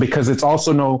 Because it's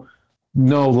also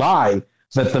no lie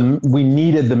that we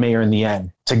needed the mayor in the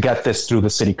end to get this through the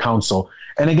city council.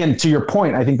 And again, to your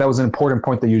point, I think that was an important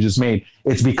point that you just made.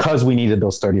 It's because we needed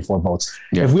those 34 votes.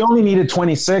 Yeah. If we only needed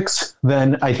 26,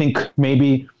 then I think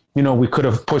maybe, we could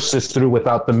have pushed this through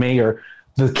without the mayor.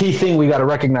 The key thing we got to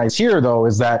recognize here, though,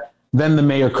 is that then the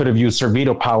mayor could have used her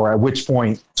veto power, at which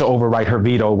point to override her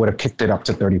veto would have kicked it up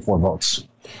to 34 votes.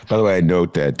 By the way, I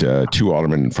note that 2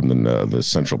 aldermen from the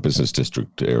Central Business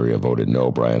District area voted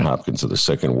no. Brian Hopkins of the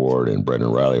 2nd Ward and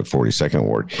Brendan Riley of 42nd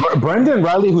Ward. Brendan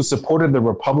Riley, who supported the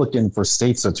Republican for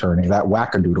state's attorney, that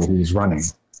wackadoodle who was running.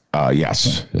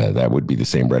 Yes, that would be the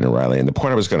same Brendan Riley. And the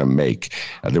point I was going to make,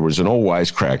 there was an old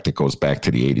wisecrack that goes back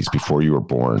to the 80s before you were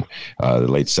born,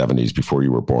 the late 70s before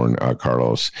you were born,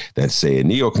 Carlos, that say a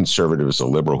neoconservative is a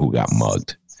liberal who got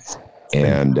mugged.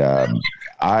 And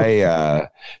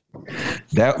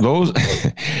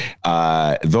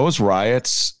those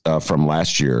riots from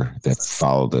last year that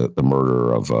followed the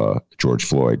murder of George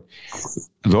Floyd,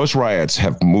 those riots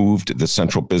have moved the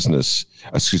central business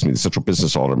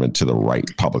alderman to the right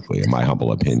publicly, in my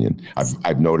humble opinion.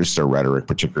 I've noticed their rhetoric,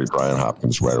 particularly Brian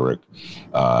Hopkins' rhetoric,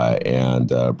 and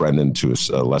Brendan to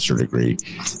a lesser degree.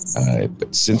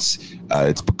 But since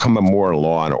it's become a more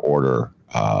law and order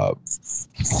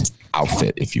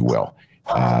outfit, if you will.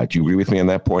 Do you agree with me on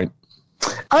that point?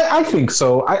 I think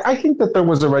so. I think that there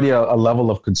was already a level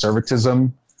of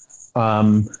conservatism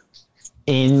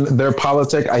in their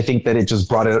politic. I think that it just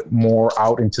brought it more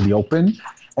out into the open.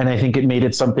 And I think it made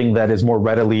it something that is more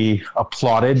readily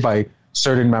applauded by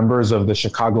certain members of the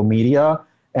Chicago media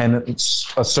and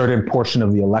a certain portion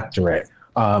of the electorate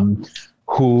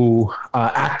who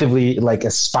actively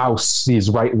espouse these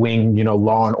right-wing,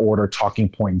 law and order talking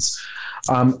points.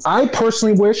 I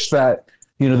personally wish that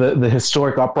the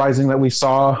historic uprising that we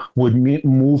saw would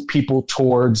move people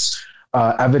towards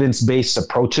evidence-based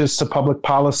approaches to public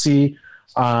policy.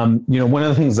 One of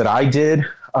the things that I did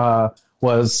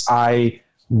was I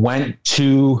went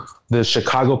to the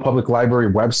Chicago Public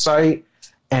Library website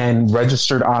and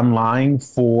registered online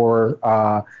for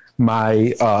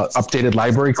my updated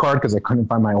library card because I couldn't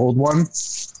find my old one.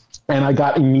 And I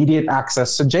got immediate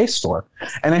access to JSTOR.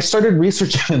 And I started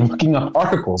researching and looking up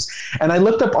articles. And I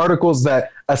looked up articles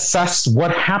that assessed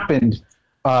what happened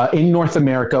in North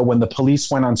America when the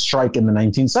police went on strike in the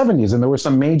 1970s. And there were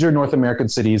some major North American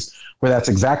cities where that's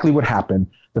exactly what happened.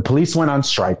 The police went on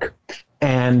strike.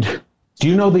 And do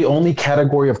you know the only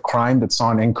category of crime that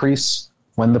saw an increase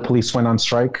when the police went on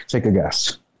strike? Take a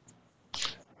guess.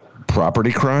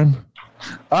 Property crime?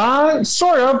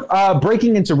 Sort of.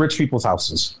 Breaking into rich people's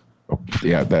houses.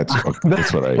 Yeah, that's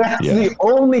what I. That's the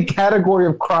only category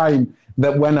of crime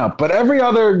that went up. But every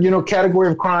other,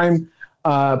 category of crime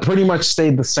pretty much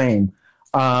stayed the same.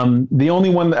 The only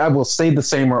one that stayed the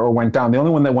same or went down. The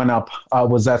only one that went up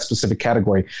was that specific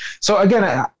category. So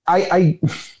again,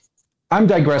 I'm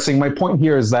digressing. My point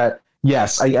here is that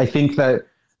yes, I think that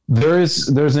there's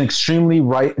an extremely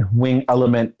right-wing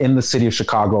element in the city of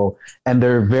Chicago, and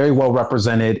they're very well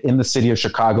represented in the city of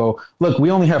Chicago. Look,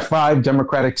 we only have 5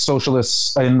 Democratic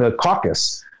Socialists in the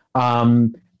caucus,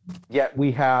 yet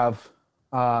we have.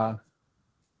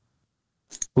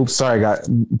 Oops, sorry, I got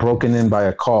broken in by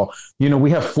a call.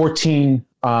 We have 14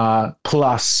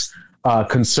 plus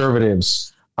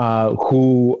conservatives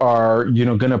who are,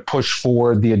 going to push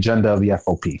forward the agenda of the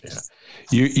FOP.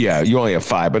 You only have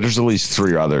 5, but there's at least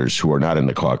 3 others who are not in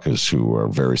the caucus who are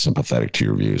very sympathetic to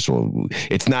your views. So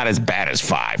it's not as bad as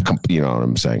 5. You know what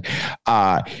I'm saying?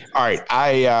 All right.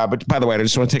 But by the way, I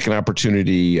just want to take an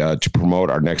opportunity to promote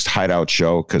our next Hideout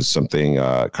show because something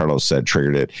Carlos said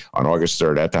triggered it. On August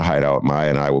 3rd at the Hideout, Maya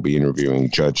and I will be interviewing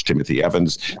Judge Timothy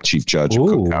Evans, Chief Judge of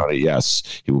Cook County.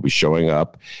 Yes, he will be showing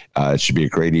up. It should be a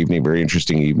great evening, very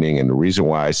interesting evening. And the reason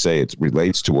why I say it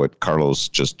relates to what Carlos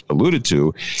just alluded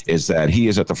to is that he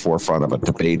is at the forefront of a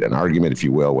debate, an argument, if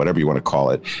you will, whatever you want to call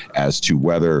it, as to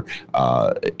whether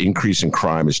increase in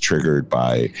crime is triggered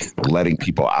by letting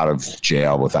people out of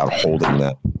jail without holding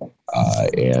them.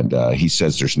 And he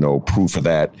says there's no proof of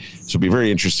that. So it'll be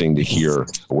very interesting to hear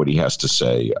what he has to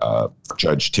say.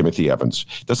 Judge Timothy Evans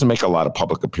doesn't make a lot of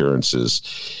public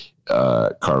appearances,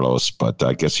 Carlos, but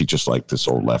I guess he just liked this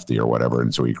old lefty or whatever,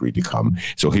 and so he agreed to come.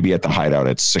 So he'll be at the Hideout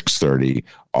at 6:30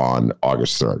 on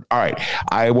August 3rd. All right.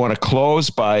 I want to close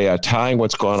by tying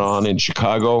what's going on in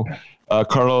Chicago,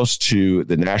 Carlos, to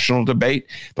the national debate.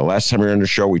 The last time we were on the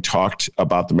show, we talked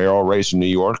about the mayoral race in New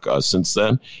York. Since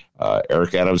then,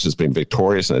 Eric Adams has been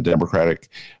victorious in the Democratic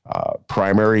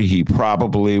primary. He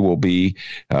probably will be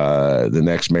the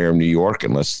next mayor of New York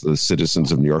unless the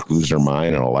citizens of New York lose their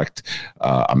mind and elect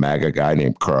a MAGA guy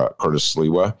named Curtis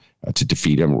Sliwa to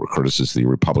defeat him. Curtis is the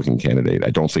Republican candidate. I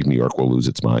don't think New York will lose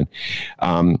its mind.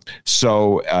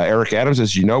 So Eric Adams,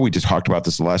 as you know, we just talked about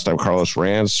this the last time Carlos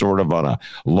ran, sort of on a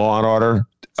Law and Order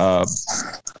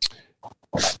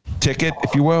ticket,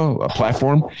 if you will, a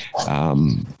platform,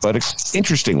 but an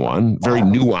interesting one, very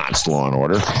nuanced Law and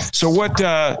Order. So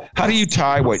how do you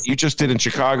tie what you just did in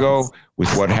Chicago with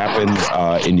what happened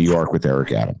in New York with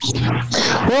Eric Adams?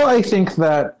 Well, I think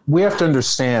that we have to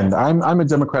understand, I'm a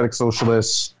democratic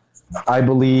socialist. I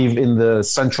believe in the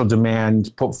central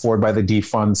demand put forward by the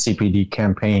defund CPD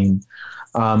campaign.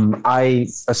 I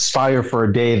aspire for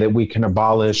a day that we can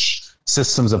abolish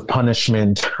systems of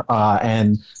punishment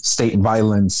and state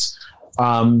violence.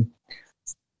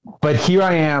 But here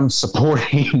I am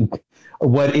supporting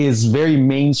what is very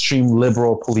mainstream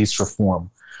liberal police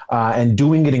reform and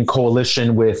doing it in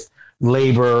coalition with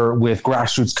labor, with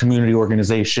grassroots community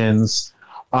organizations.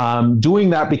 Doing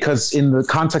that because in the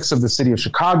context of the city of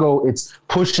Chicago, it's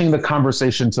pushing the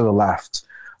conversation to the left.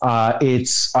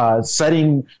 It's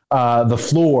setting the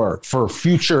floor for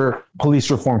future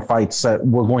police reform fights that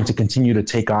we're going to continue to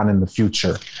take on in the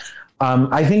future.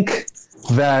 I think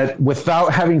that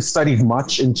without having studied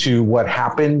much into what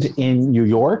happened in New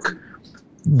York,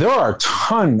 there are a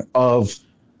ton of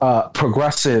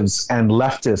progressives and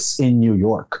leftists in New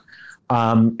York.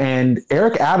 And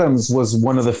Eric Adams was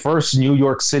one of the first New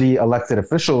York City elected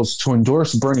officials to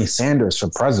endorse Bernie Sanders for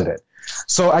president.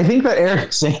 So I think that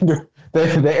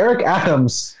Eric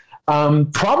Adams,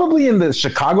 probably in the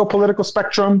Chicago political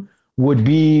spectrum, would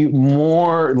be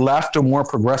more left or more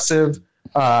progressive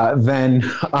than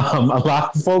a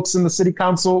lot of folks in the city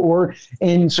council or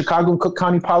in Chicago and Cook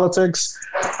County politics.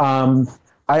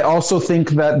 I also think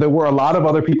that there were a lot of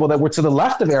other people that were to the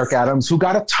left of Eric Adams who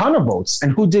got a ton of votes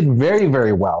and who did very,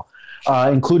 very well,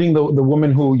 including the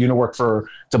woman who worked for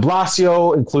de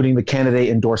Blasio, including the candidate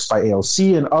endorsed by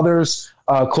AOC and others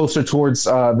closer towards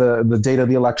the date of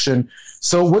the election.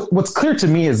 So what's clear to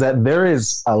me is that there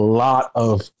is a lot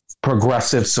of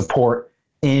progressive support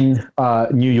in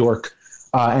New York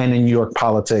and in New York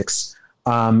politics.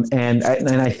 And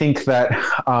I think that,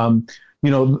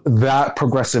 that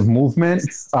progressive movement,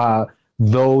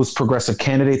 those progressive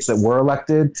candidates that were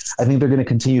elected, I think they're going to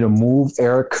continue to move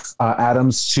Eric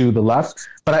Adams to the left.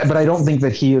 But I don't think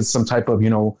that he is some type of,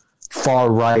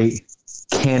 far right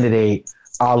candidate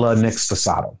a la Nick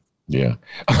Sposato. Yeah.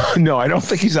 No, I don't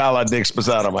think he's a la Nick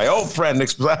Sposato. My old friend Nick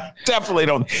Sposato, definitely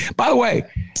don't. By the way,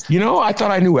 I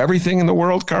thought I knew everything in the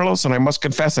world, Carlos, and I must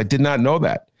confess I did not know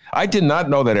that. I did not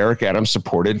know that Eric Adams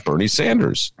supported Bernie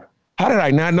Sanders. How did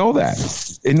I not know that?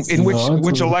 In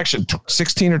which election?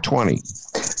 16 or 20?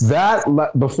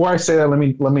 That, before I say that,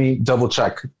 let me double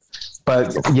check.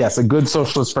 But yes, a good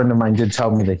socialist friend of mine did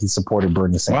tell me that he supported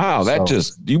Bernie Sanders. Wow,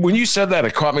 when you said that,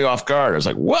 it caught me off guard. I was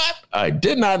like, what? I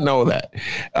did not know that.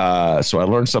 So I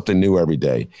learned something new every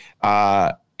day.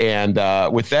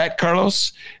 And with that,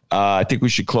 Carlos, I think we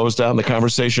should close down the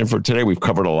conversation for today. We've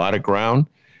covered a lot of ground.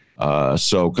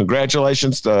 So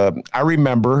congratulations. I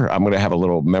remember, I'm going to have a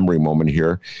little memory moment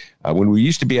here. when we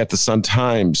used to be at the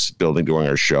Sun-Times building doing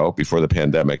our show before the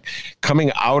pandemic,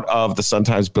 coming out of the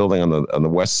Sun-Times building on the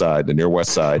west side, the near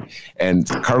west side. And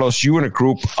Carlos, you and a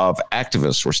group of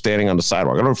activists were standing on the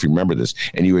sidewalk. I don't know if you remember this.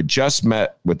 And you had just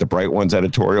met with the Bright Ones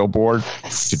editorial board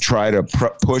to try to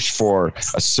push for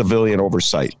a civilian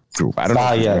oversight group. I don't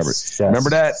know if you remember. Yes. Remember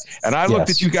that? And I looked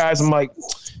at you guys. I'm like,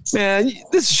 man,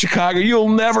 this is Chicago. You'll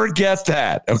never get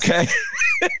that. Okay.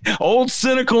 Old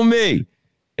cynical me.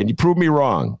 And you proved me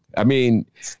wrong. I mean,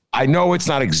 I know it's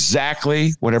not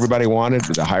exactly what everybody wanted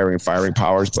with the hiring and firing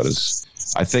powers, but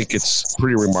I think it's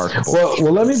pretty remarkable.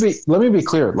 Well, let me be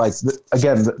clear. Like,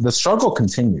 again, the struggle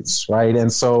continues, right?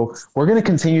 And so we're going to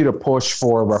continue to push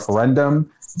for a referendum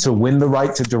to win the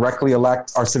right to directly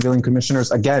elect our civilian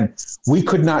commissioners. Again, we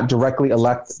could not directly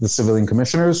elect the civilian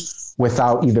commissioners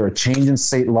without either a change in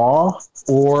state law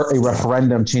or a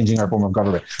referendum changing our form of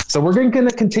government. So we're going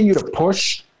to continue to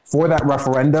push for that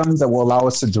referendum that will allow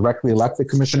us to directly elect the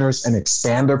commissioners and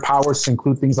expand their powers to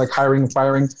include things like hiring and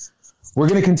firing. We're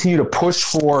going to continue to push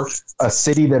for a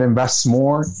city that invests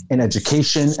more in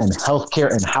education and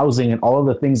healthcare and housing and all of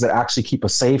the things that actually keep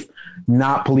us safe,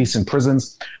 not police and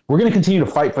prisons. We're going to continue to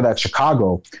fight for that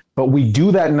Chicago, but we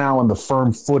do that now on the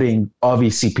firm footing of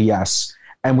ECPS.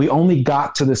 And we only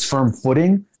got to this firm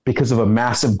footing because of a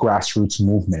massive grassroots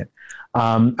movement.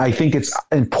 I think it's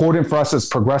important for us as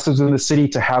progressives in the city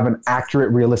to have an accurate,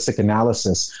 realistic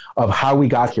analysis of how we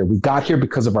got here. We got here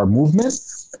because of our movement,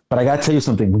 but I got to tell you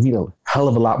something. We need a hell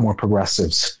of a lot more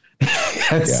progressives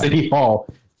at City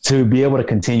Hall to be able to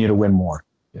continue to win more.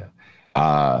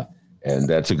 Yeah. And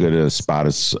that's a good spot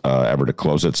as ever to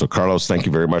close it. So, Carlos, thank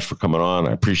you very much for coming on.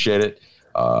 I appreciate it.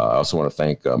 I also want to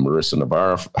thank Marisa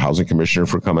Novara, Housing Commissioner,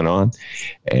 for coming on.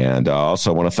 And I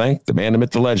also want to thank the man, the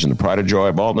myth, the legend, the pride of joy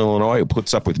of Alton, Illinois, who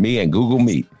puts up with me and Google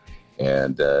Meet.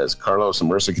 And as Carlos and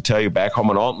Marisa can tell you, back home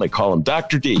in Alton, they call him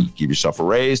Dr. D. Give yourself a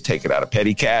raise, take it out of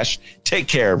petty cash. Take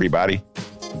care, everybody.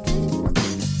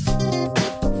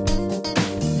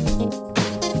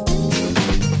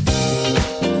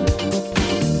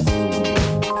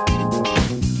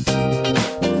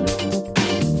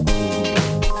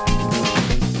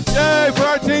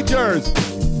 Teachers!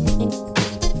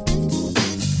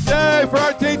 Yay for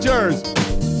our teachers!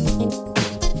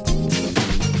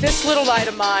 This little light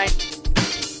of mine,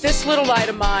 this little light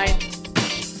of mine.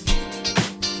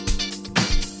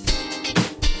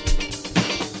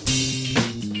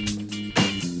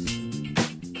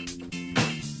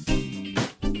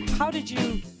 How did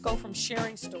you go from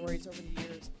sharing stories over the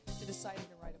years to deciding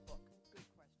to